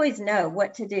sure your employees know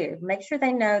what to do. Make sure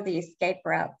they know the escape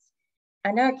routes.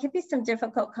 I know it could be some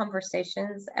difficult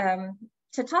conversations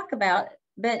to talk about,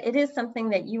 but it is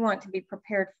something that you want to be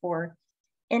prepared for.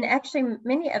 And actually,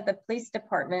 many of the police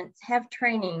departments have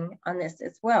training on this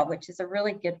as well, which is a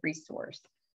really good resource.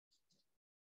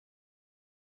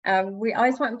 We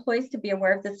always want employees to be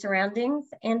aware of the surroundings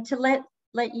and to let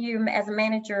you as a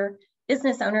manager,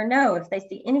 business owner know if they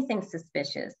see anything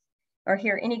suspicious or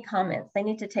hear any comments. They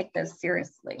need to take those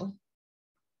seriously.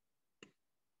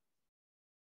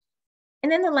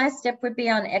 And then the last step would be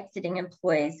on exiting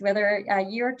employees, whether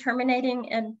you're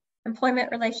terminating an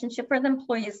employment relationship or the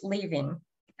employee is leaving.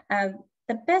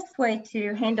 The best way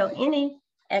to handle any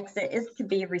exit is to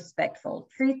be respectful.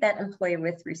 Treat that employee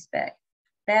with respect.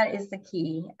 That is the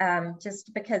key,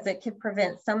 just because it could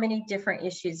prevent so many different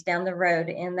issues down the road,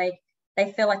 and they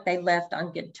feel like they left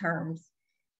on good terms.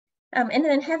 And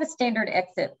then have a standard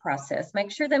exit process.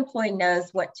 Make sure the employee knows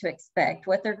what to expect,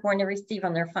 what they're going to receive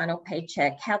on their final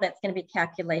paycheck, how that's going to be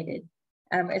calculated.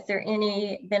 Is there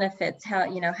any benefits?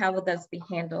 How will those be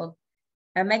handled?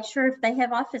 Make sure if they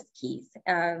have office keys,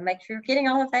 make sure you're getting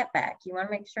all of that back. You want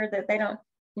to make sure that they don't,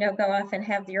 go off and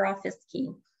have your office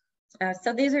key.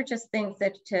 So these are just things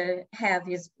that to have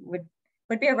would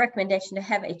be a recommendation, to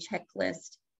have a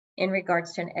checklist in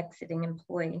regards to an exiting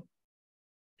employee.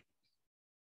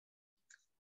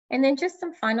 And then just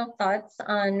some final thoughts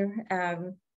on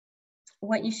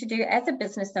what you should do as a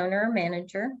business owner or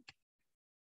manager.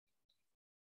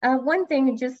 One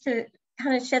thing, just to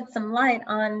kind of shed some light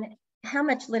on how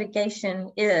much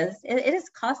litigation is, it is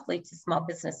costly to small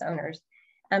business owners.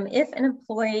 If an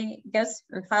employee goes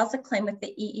and files a claim with the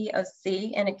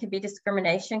EEOC, and it could be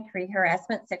discrimination, career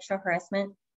harassment, sexual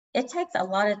harassment, it takes a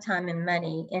lot of time and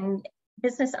money, and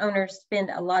business owners spend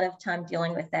a lot of time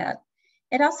dealing with that.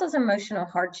 It also is emotional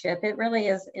hardship. It really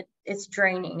is, it's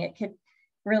draining. It could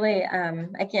really,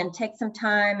 again, take some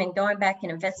time and going back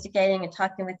and investigating and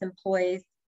talking with employees.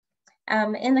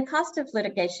 And the cost of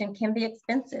litigation can be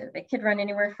expensive. It could run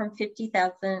anywhere from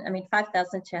 $5,000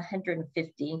 to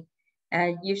 $150,000.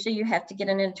 Usually you have to get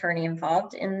an attorney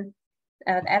involved, and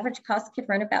the average cost could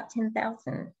run about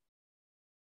 $10,000.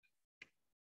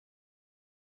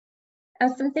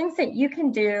 Some things that you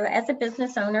can do as a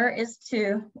business owner is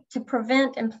to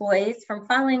prevent employees from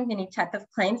filing any type of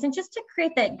claims, and just to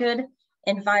create that good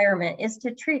environment is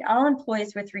to treat all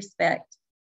employees with respect.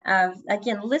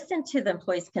 Again, listen to the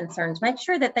employees' concerns. Make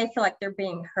sure that they feel like they're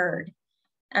being heard.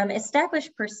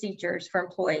 Establish procedures for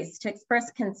employees to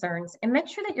express concerns, and make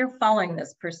sure that you're following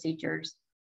those procedures.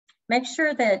 Make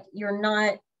sure that you're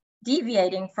not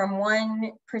deviating from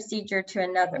one procedure to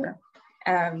another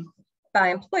by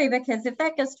employee, because if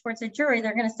that goes towards a jury,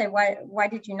 they're going to say, why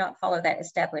did you not follow that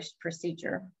established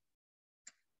procedure?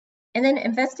 And then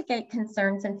investigate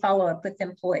concerns and follow up with the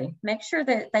employee. Make sure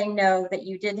that they know that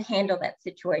you did handle that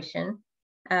situation.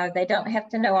 They don't have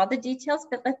to know all the details,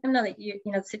 but let them know that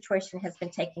the situation has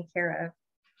been taken care of.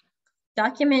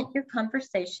 Document your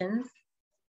conversations,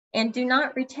 and do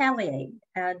not retaliate.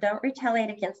 Don't retaliate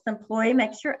against the employee.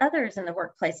 Make sure others in the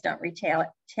workplace don't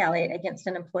retaliate against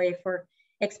an employee for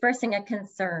expressing a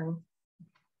concern.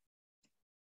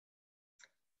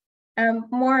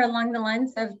 More along the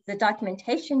lines of the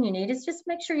documentation you need is just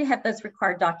make sure you have those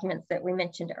required documents that we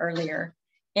mentioned earlier,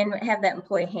 and have that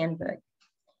employee handbook.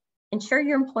 Ensure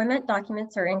your employment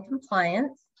documents are in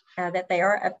compliance, that they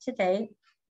are up to date.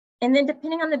 And then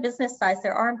depending on the business size,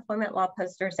 there are employment law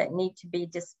posters that need to be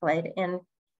displayed, and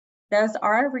those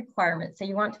are a requirement. So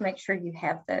you want to make sure you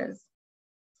have those.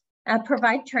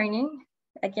 Provide training.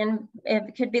 Again,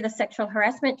 it could be the sexual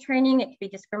harassment training, it could be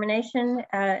discrimination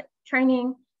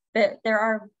training, but there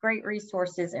are great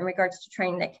resources in regards to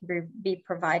training that can be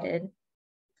provided.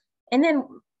 And then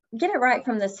get it right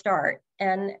from the start.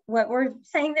 And what we're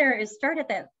saying there is start at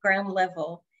that ground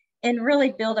level and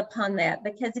really build upon that,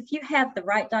 because if you have the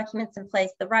right documents in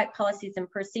place, the right policies and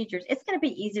procedures, it's going to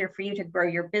be easier for you to grow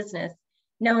your business,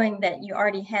 knowing that you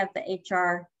already have the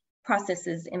HR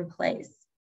processes in place.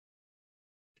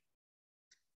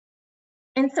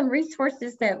 And some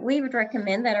resources that we would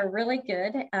recommend that are really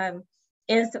good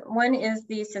one is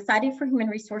the Society for Human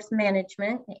Resource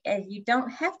Management. You don't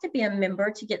have to be a member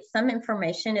to get some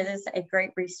information. It is a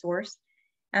great resource.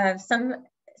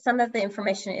 Some of the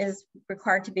information is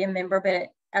required to be a member, but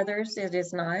others it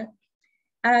is not.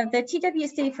 The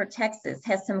TWC for Texas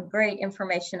has some great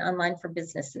information online for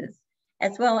businesses,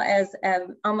 as well as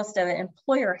almost an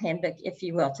employer handbook, if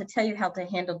you will, to tell you how to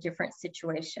handle different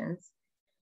situations.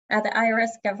 The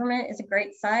IRS government is a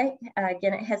great site.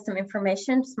 Again, it has some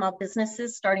information, small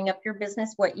businesses, starting up your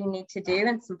business, what you need to do,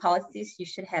 and some policies you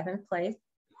should have in place.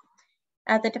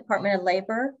 The Department of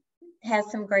Labor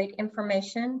has some great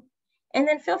information. And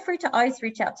then feel free to always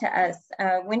reach out to us,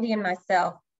 Wendy and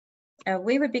myself.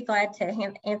 We would be glad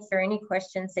to answer any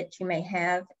questions that you may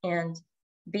have, and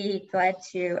be glad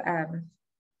to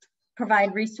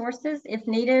provide resources if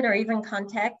needed, or even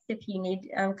contacts if you need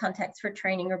contacts for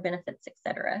training or benefits,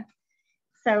 etc.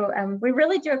 So we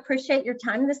really do appreciate your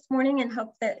time this morning, and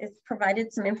hope that it's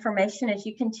provided some information as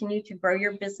you continue to grow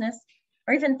your business,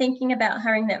 or even thinking about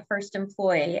hiring that first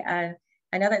employee.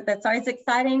 I know that that's always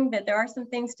exciting, but there are some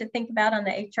things to think about on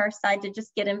the HR side to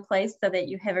just get in place so that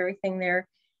you have everything there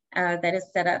that is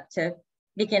set up to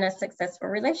begin a successful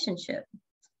relationship.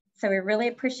 So we really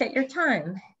appreciate your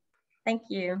time. Thank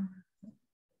you.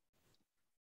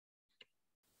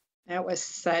 That was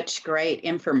such great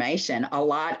information, a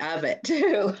lot of it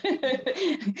too.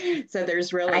 So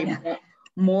there's really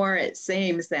more, it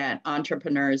seems, that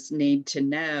entrepreneurs need to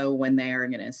know when they are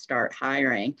going to start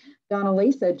hiring. Donna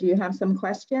Lisa, do you have some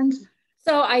questions?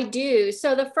 So I do.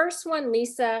 So the first one,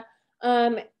 Lisa,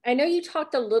 I know you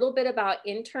talked a little bit about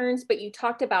interns, but you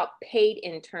talked about paid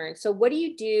interns. So what do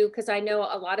you do? Because I know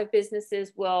a lot of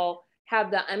businesses will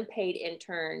have the unpaid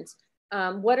interns.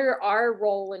 What are our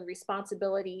role and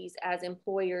responsibilities as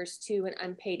employers to an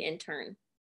unpaid intern?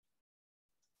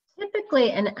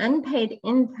 Typically, an unpaid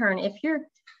intern, if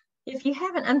you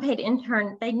have an unpaid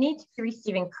intern, they need to be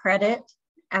receiving credit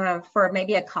for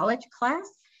maybe a college class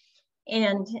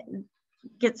and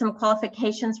get some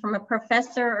qualifications from a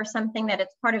professor or something that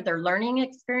it's part of their learning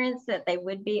experience that they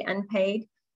would be unpaid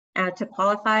to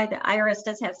qualify. The IRS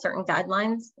does have certain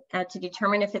guidelines to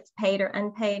determine if it's paid or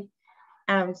unpaid.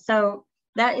 So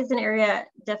that is an area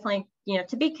definitely,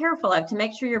 to be careful of, to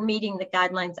make sure you're meeting the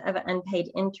guidelines of an unpaid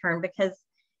intern, because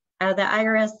the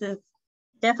IRS is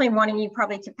definitely wanting you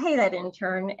probably to pay that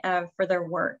intern for their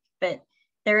work. But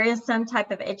there is some type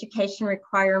of education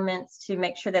requirements to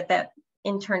make sure that that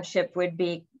internship would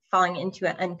be falling into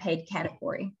an unpaid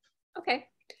category. Okay.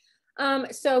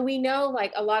 So we know,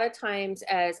 like, a lot of times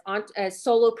as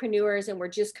solopreneurs, and we're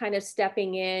just kind of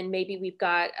stepping in, maybe we've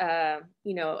got a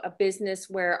business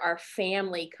where our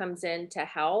family comes in to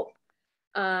help.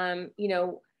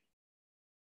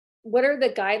 What are the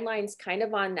guidelines kind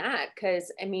of on that?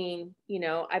 Because I mean,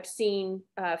 I've seen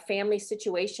family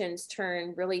situations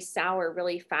turn really sour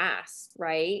really fast,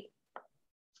 right?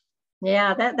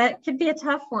 Yeah, that could be a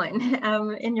tough one.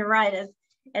 And you're right,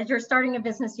 as you're starting a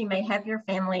business, you may have your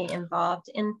family involved.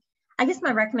 And I guess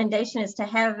my recommendation is to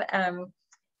have,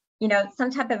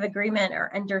 some type of agreement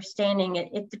or understanding.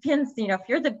 It depends, if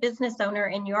you're the business owner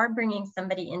and you are bringing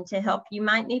somebody in to help, you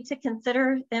might need to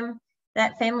consider them,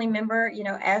 that family member,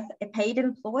 as a paid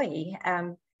employee.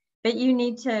 But you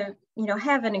need to,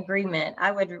 have an agreement.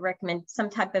 I would recommend some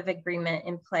type of agreement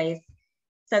in place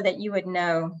so that you would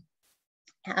know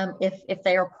if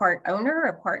they are part owner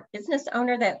or part business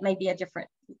owner. That may be a different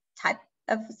type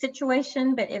of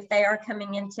situation, but if they are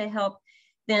coming in to help,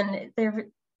 then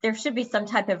there should be some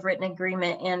type of written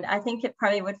agreement. And I think it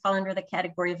probably would fall under the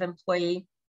category of employee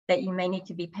that you may need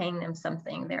to be paying them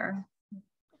something there.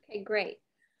 Okay, great.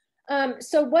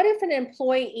 So what if an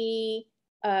employee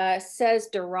says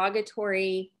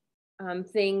derogatory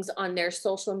things on their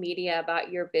social media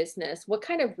about your business? What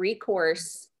kind of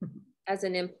recourse as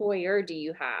an employer do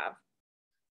you have?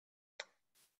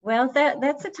 Well,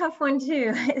 that's a tough one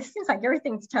too. It seems like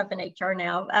everything's tough in HR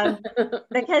now,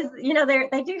 because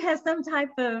they do have some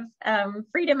type of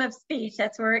freedom of speech.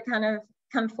 That's where it kind of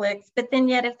conflicts. But then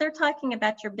yet, if they're talking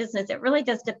about your business, it really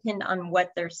does depend on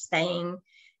what they're saying.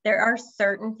 There are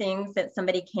certain things that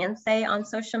somebody can say on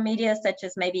social media, such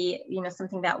as maybe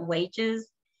something about wages,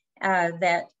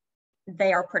 that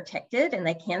they are protected and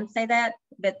they can say that.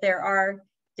 But there are,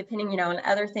 depending, on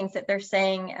other things that they're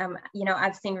saying,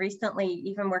 I've seen recently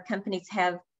even where companies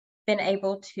have been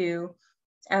able to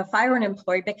fire an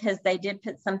employee because they did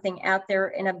put something out there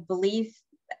in a belief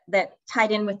that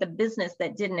tied in with the business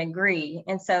that didn't agree.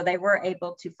 And so they were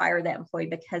able to fire that employee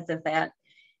because of that.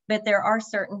 But there are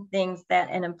certain things that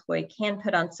an employee can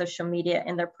put on social media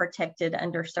and they're protected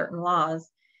under certain laws.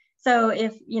 So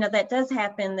if, that does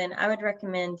happen, then I would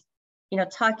recommend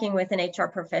talking with an HR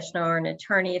professional or an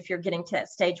attorney if you're getting to that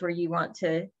stage where you want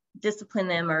to discipline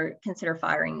them or consider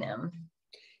firing them.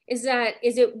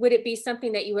 Would it be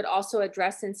something that you would also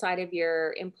address inside of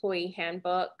your employee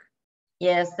handbook?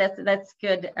 Yes, that's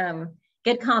good.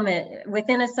 Good comment.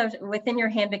 Within your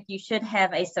handbook, you should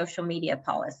have a social media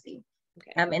policy.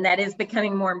 Okay. And that is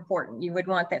becoming more important. You would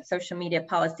want that social media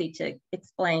policy to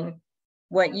explain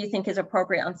what you think is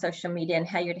appropriate on social media and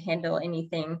how you'd handle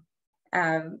anything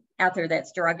out there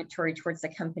that's derogatory towards the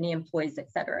company, employees,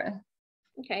 etc.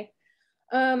 Okay.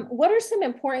 What are some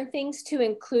important things to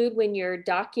include when you're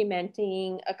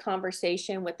documenting a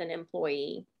conversation with an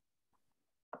employee?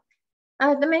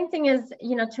 The main thing is,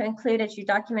 to include as you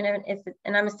document it,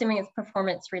 and I'm assuming it's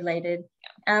performance related,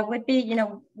 would be,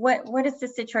 what is the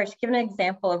situation? Give an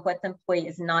example of what the employee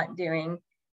is not doing.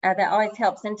 That always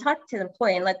helps. And talk to the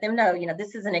employee and let them know,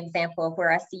 this is an example of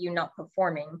where I see you not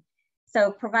performing.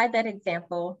 So provide that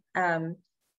example,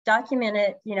 document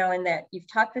it, and that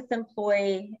you've talked with the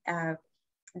employee,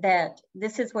 that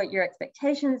this is what your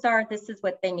expectations are. This is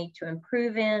what they need to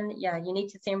improve in. Yeah, you need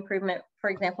to see improvement. For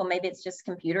example, maybe it's just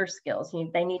computer skills.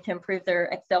 They need to improve their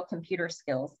Excel computer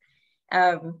skills,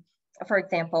 for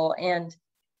example, and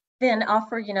then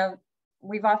offer,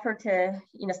 we've offered to,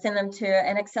 send them to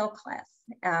an Excel class.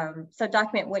 So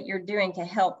document what you're doing to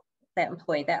help that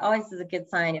employee. That always is a good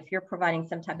sign if you're providing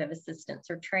some type of assistance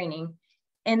or training.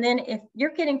 And then if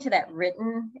you're getting to that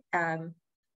written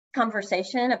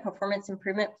conversation, a performance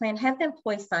improvement plan, have the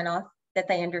employee sign off that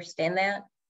they understand that.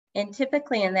 And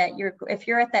typically in that, if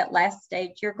you're at that last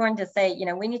stage, you're going to say,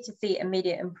 we need to see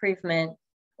immediate improvement,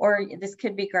 or this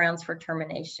could be grounds for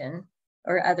termination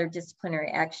or other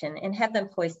disciplinary action, and have the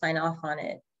employee sign off on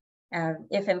it.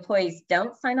 If employees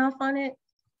don't sign off on it,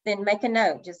 then make a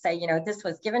note. Just say, this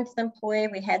was given to the employee,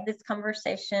 we had this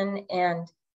conversation, and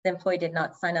the employee did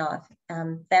not sign off.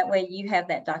 That way you have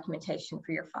that documentation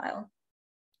for your file.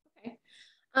 Okay.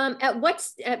 At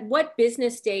what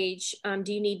business stage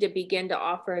do you need to begin to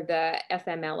offer the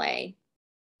FMLA?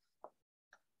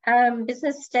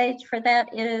 Business stage for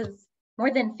that is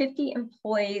more than 50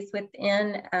 employees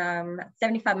within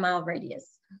 75-mile radius.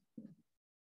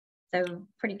 So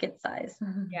pretty good size.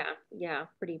 Yeah,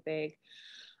 pretty big.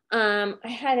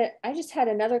 I just had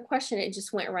another question. It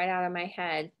just went right out of my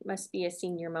head. Must be a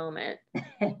senior moment.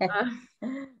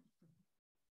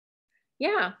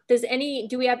 Yeah.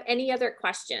 Do we have any other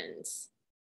questions?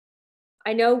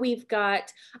 I know we've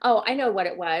got, I know what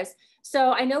it was.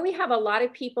 So I know we have a lot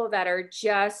of people that are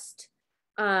just,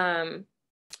 maybe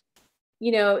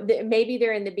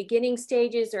they're in the beginning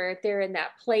stages, or if they're in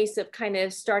that place of kind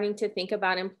of starting to think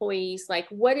about employees, like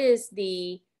what is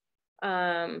the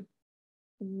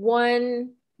one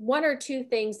or two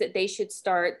things that they should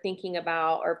start thinking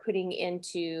about or putting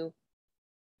into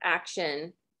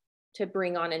action to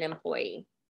bring on an employee?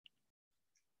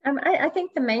 I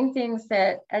think the main things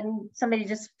that somebody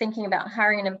just thinking about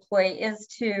hiring an employee is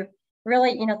to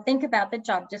really, think about the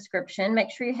job description,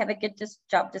 make sure you have a good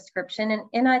job description.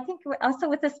 And I think also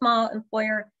with a small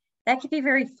employer, that could be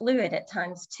very fluid at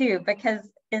times too, because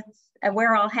it's a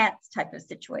wear all hats type of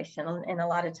situation in a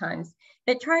lot of times.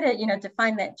 But try to,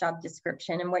 define that job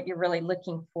description and what you're really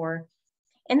looking for.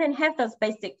 And then have those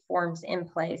basic forms in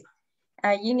place.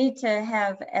 You need to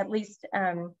have at least,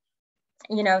 the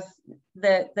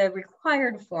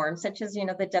required forms, such as,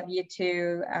 the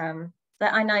W-2,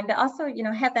 the I-9, but also,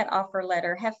 have that offer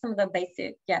letter, have some of the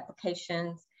basic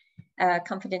applications,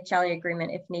 confidentiality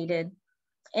agreement if needed.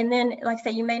 And then, like I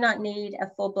say, you may not need a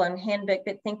full-blown handbook,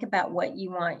 but think about what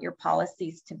you want your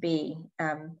policies to be.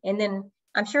 And then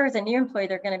I'm sure as a new employee,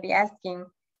 they're going to be asking,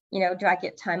 do I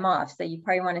get time off? So you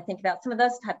probably want to think about some of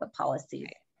those type of policies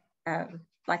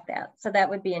like that. So that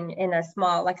would be in a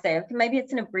small, like I say, maybe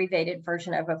it's an abbreviated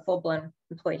version of a full-blown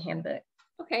employee handbook.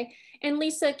 Okay. And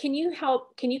Lisa, can you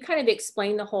kind of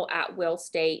explain the whole at-will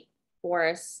state for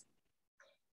us?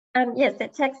 Yes,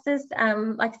 at Texas,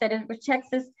 like I said, with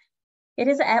Texas, it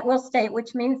is an at-will state,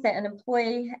 which means that an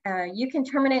employee, you can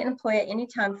terminate an employee at any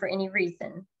time for any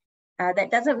reason.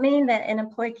 That doesn't mean that an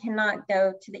employee cannot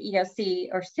go to the EOC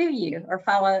or sue you or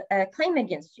file a claim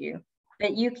against you,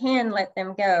 but you can let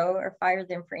them go or fire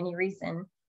them for any reason.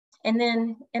 And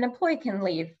then an employee can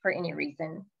leave for any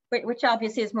reason, which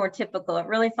obviously is more typical. It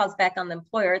really falls back on the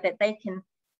employer that they can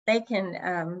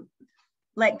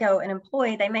let go an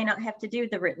employee. They may not have to do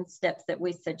the written steps that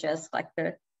we suggest, like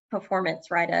the performance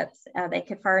write-ups. They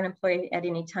could fire an employee at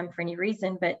any time for any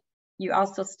reason, but you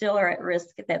also still are at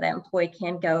risk that employee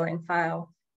can go and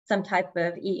file some type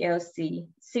of EOC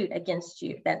suit against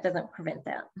you. That doesn't prevent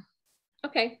that.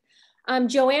 Okay.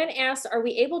 Joanne asks, are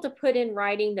we able to put in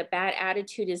writing that bad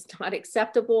attitude is not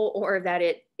acceptable, or that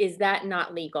is that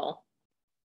not legal?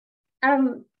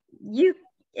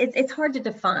 It's hard to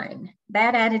define.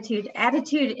 Bad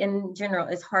attitude in general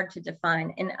is hard to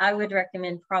define. And I would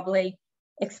recommend probably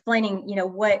explaining,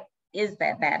 what is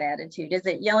that bad attitude? Is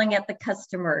it yelling at the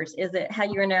customers? Is it how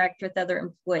you interact with other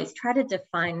employees? Try to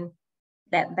define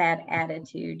that bad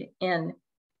attitude. And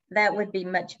that would be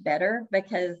much better,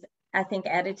 because I think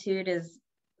attitude is,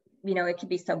 it could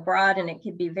be so broad and it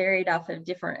could be varied off of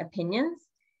different opinions.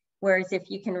 Whereas if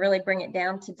you can really bring it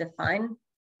down to define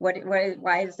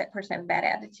why does that person have a bad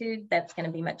attitude, that's going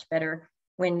to be much better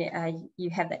when you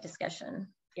have that discussion.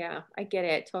 Yeah, I get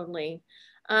it totally.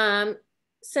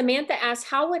 Samantha asks,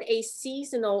 how would a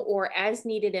seasonal or as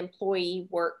needed employee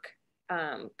work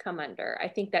come under? I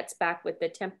think that's back with the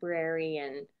temporary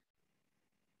and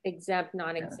exempt,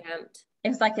 non-exempt.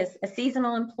 It's like a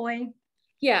seasonal employee?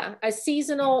 Yeah, a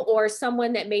seasonal or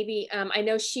someone that maybe, I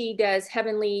know she does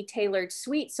Heavenly Tailored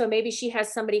Suites. So maybe she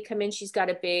has somebody come in, she's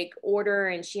got a big order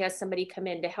and she has somebody come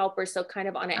in to help her. So kind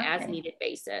of on an as needed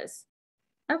basis.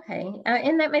 Okay,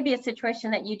 and that may be a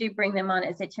situation that you do bring them on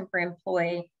as a temporary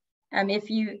employee. If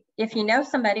you know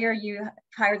somebody or you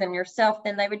hire them yourself,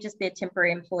 then they would just be a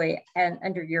temporary employee and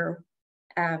under your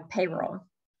payroll.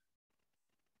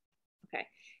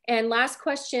 And last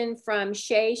question from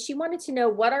Shay. She wanted to know,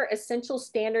 what are essential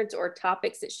standards or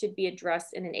topics that should be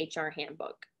addressed in an HR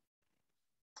handbook?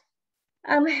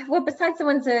 Well, besides the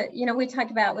ones that, we talked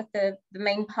about with the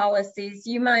main policies,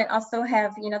 you might also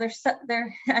have,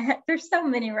 there's so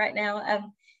many right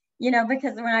now,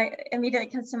 because when I immediately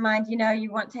comes to mind,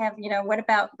 you want to have, what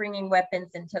about bringing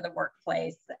weapons into the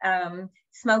workplace?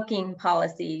 Smoking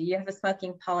policy, you have a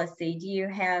smoking policy. Do you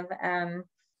have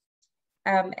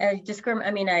a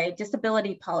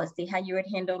disability policy, how you would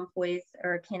handle employees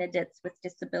or candidates with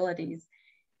disabilities?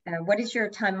 What is your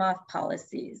time off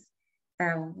policies?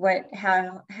 How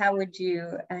would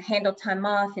you handle time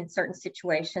off in certain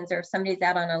situations, or if somebody's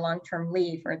out on a long-term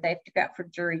leave, or they have to go out for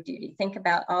jury duty? Think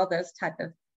about all those type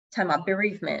of time off,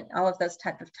 bereavement, all of those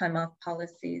type of time off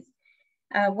policies.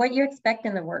 What you expect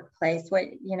in the workplace,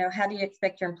 how do you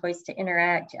expect your employees to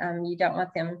interact? You don't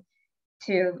want them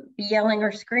to be yelling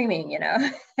or screaming,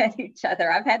 at each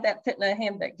other. I've had that put in a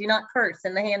handbook. Do not curse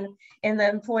in the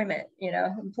employment,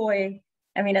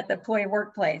 at the employee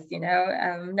workplace,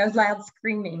 no loud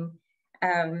screaming.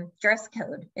 Dress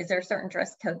code, is there a certain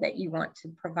dress code that you want to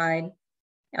provide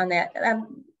on that?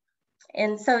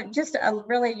 And so just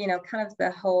really, kind of the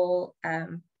whole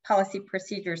policy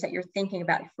procedures that you're thinking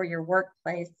about for your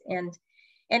workplace. And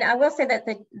I will say that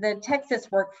the Texas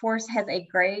workforce has a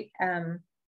great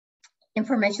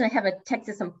information. They have a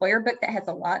Texas employer book that has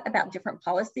a lot about different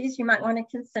policies you might want to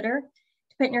consider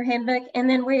to put in your handbook. And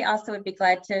then we also would be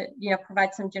glad to,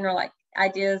 provide some general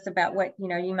ideas about what, you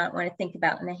might want to think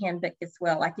about in the handbook as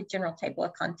well, like a general table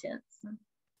of contents.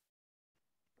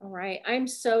 All right. I'm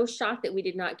so shocked that we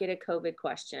did not get a COVID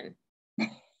question.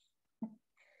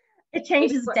 It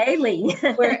changes daily.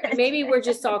 Maybe we're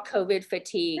just all COVID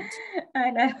fatigued. I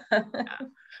know.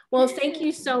 Well, thank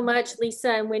you so much,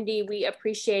 Lisa and Wendy. We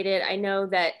appreciate it. I know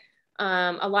that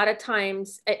a lot of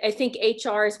times, I think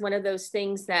HR is one of those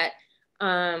things that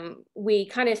we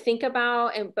kind of think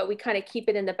about, but we kind of keep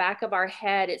it in the back of our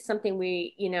head. It's something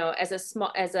we, as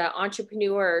an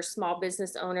entrepreneur or small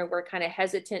business owner, we're kind of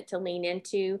hesitant to lean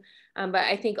into. But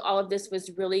I think all of this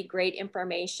was really great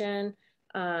information.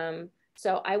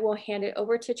 So I will hand it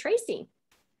over to Tracy.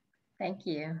 Thank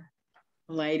you.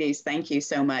 Ladies, thank you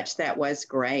so much. That was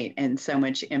great and so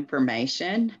much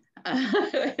information.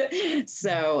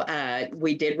 So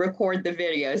we did record the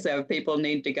video, so people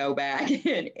need to go back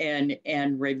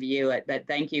and review it. But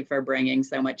thank you for bringing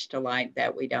so much to light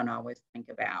that we don't always think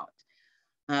about.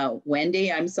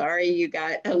 Wendy, I'm sorry you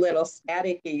got a little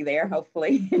staticky there.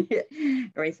 Hopefully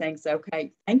everything's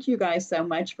okay. Thank you guys so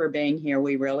much for being here.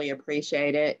 We really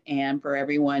appreciate it. And for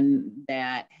everyone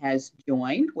that has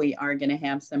joined, we are going to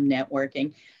have some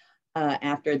networking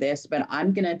after this, but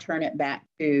I'm going to turn it back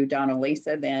to Donna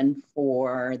Lisa then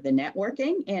for the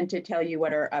networking and to tell you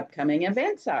what our upcoming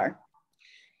events are.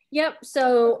 Yep.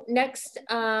 So next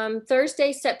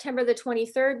Thursday, September the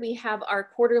 23rd, we have our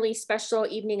quarterly special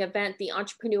evening event, the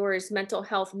Entrepreneur's Mental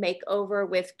Health Makeover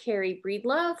with Carrie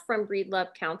Breedlove from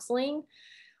Breedlove Counseling.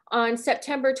 On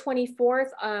September 24th,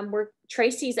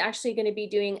 Tracy's actually going to be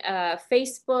doing a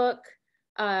Facebook.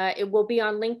 It will be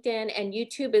on LinkedIn and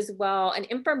YouTube as well, an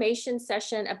information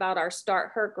session about our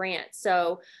Start Her grant.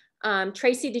 So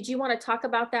Tracy, did you want to talk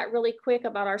about that really quick,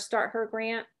 about our Start Her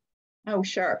grant? Oh,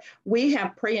 sure. We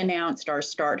have pre-announced our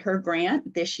Start Her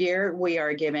grant. This year we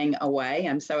are giving away,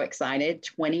 I'm so excited,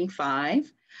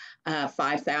 25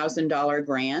 $5,000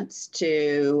 grants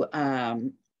to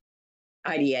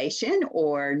ideation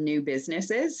or new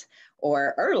businesses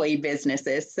or early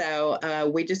businesses. So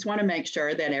we just want to make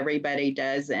sure that everybody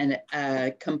does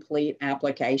a complete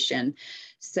application.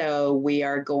 So we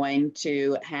are going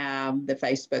to have the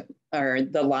Facebook or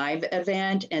the live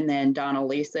event, and then Donna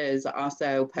Lisa is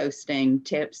also posting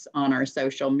tips on our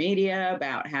social media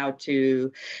about how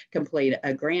to complete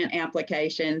a grant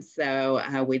application.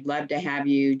 So we'd love to have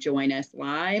you join us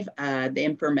live. The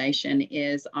information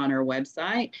is on our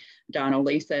website. Donna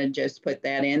Lisa just put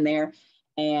that in there.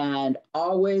 And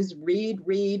always read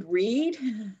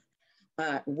the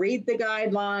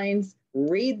guidelines,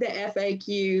 read the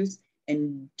FAQs,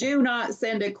 and do not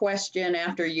send a question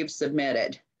after you've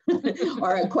submitted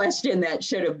or a question that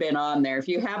should have been on there. If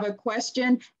you have a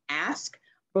question, ask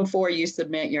before you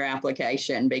submit your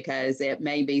application, because it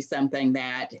may be something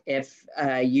that if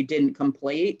you didn't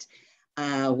complete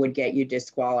would get you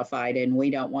disqualified, and we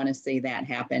don't want to see that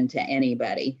happen to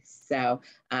anybody. So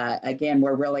again,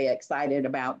 we're really excited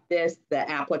about this. The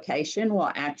application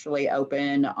will actually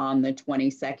open on the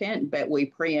 22nd, but we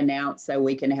pre-announce so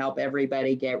we can help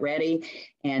everybody get ready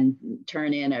and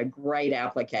turn in a great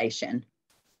application.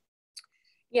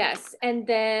 Yes, and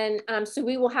then so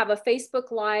we will have a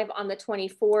Facebook Live on the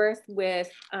 24th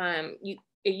with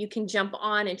you can jump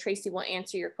on and Tracy will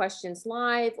answer your questions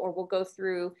live, or we'll go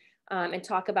through and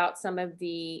talk about some of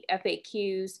the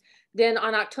FAQs. Then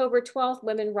on October 12th,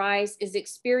 WomenRISE is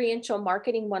Experiential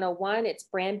Marketing 101. It's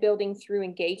brand building through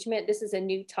engagement. This is a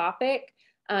new topic.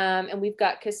 And we've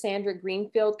got Cassandra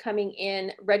Greenfield coming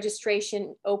in.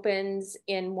 Registration opens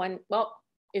in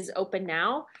is open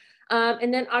now.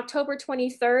 And then October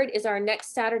 23rd is our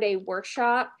next Saturday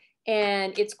workshop,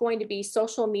 and it's going to be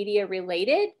social media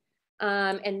related.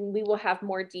 And we will have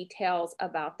more details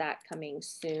about that coming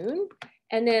soon.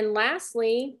 And then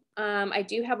lastly, I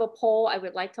do have a poll I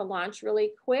would like to launch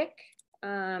really quick.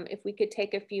 If we could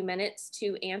take a few minutes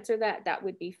to answer that, that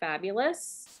would be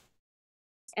fabulous.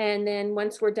 And then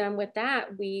once we're done with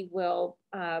that, we will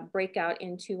break out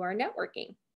into our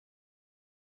networking.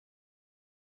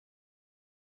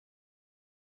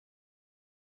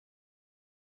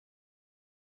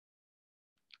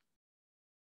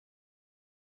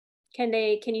 Can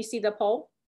you see the poll?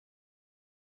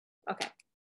 Okay.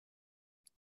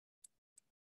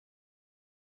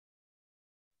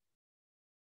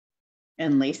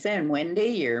 And Lisa and Wendy,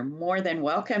 you're more than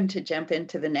welcome to jump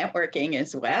into the networking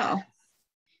as well.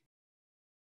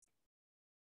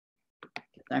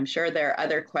 I'm sure there are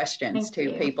other questions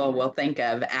too people will think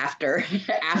of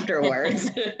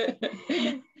afterwards.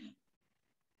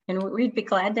 And we'd be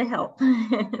glad to help.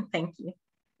 Thank you.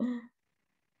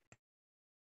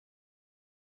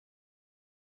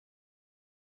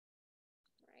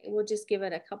 We'll just give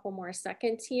it a couple more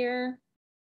seconds here.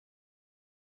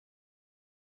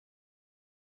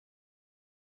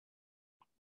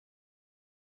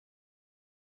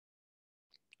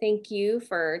 Thank you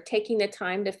for taking the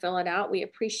time to fill it out. We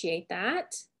appreciate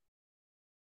that.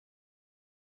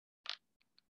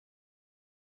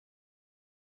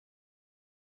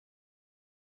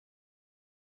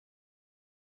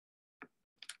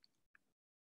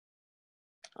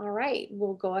 All right,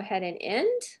 we'll go ahead and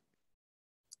end.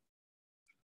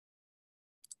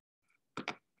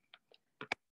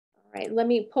 All right, let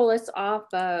me pull us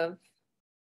off of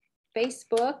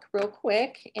Facebook real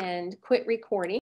quick and quit recording.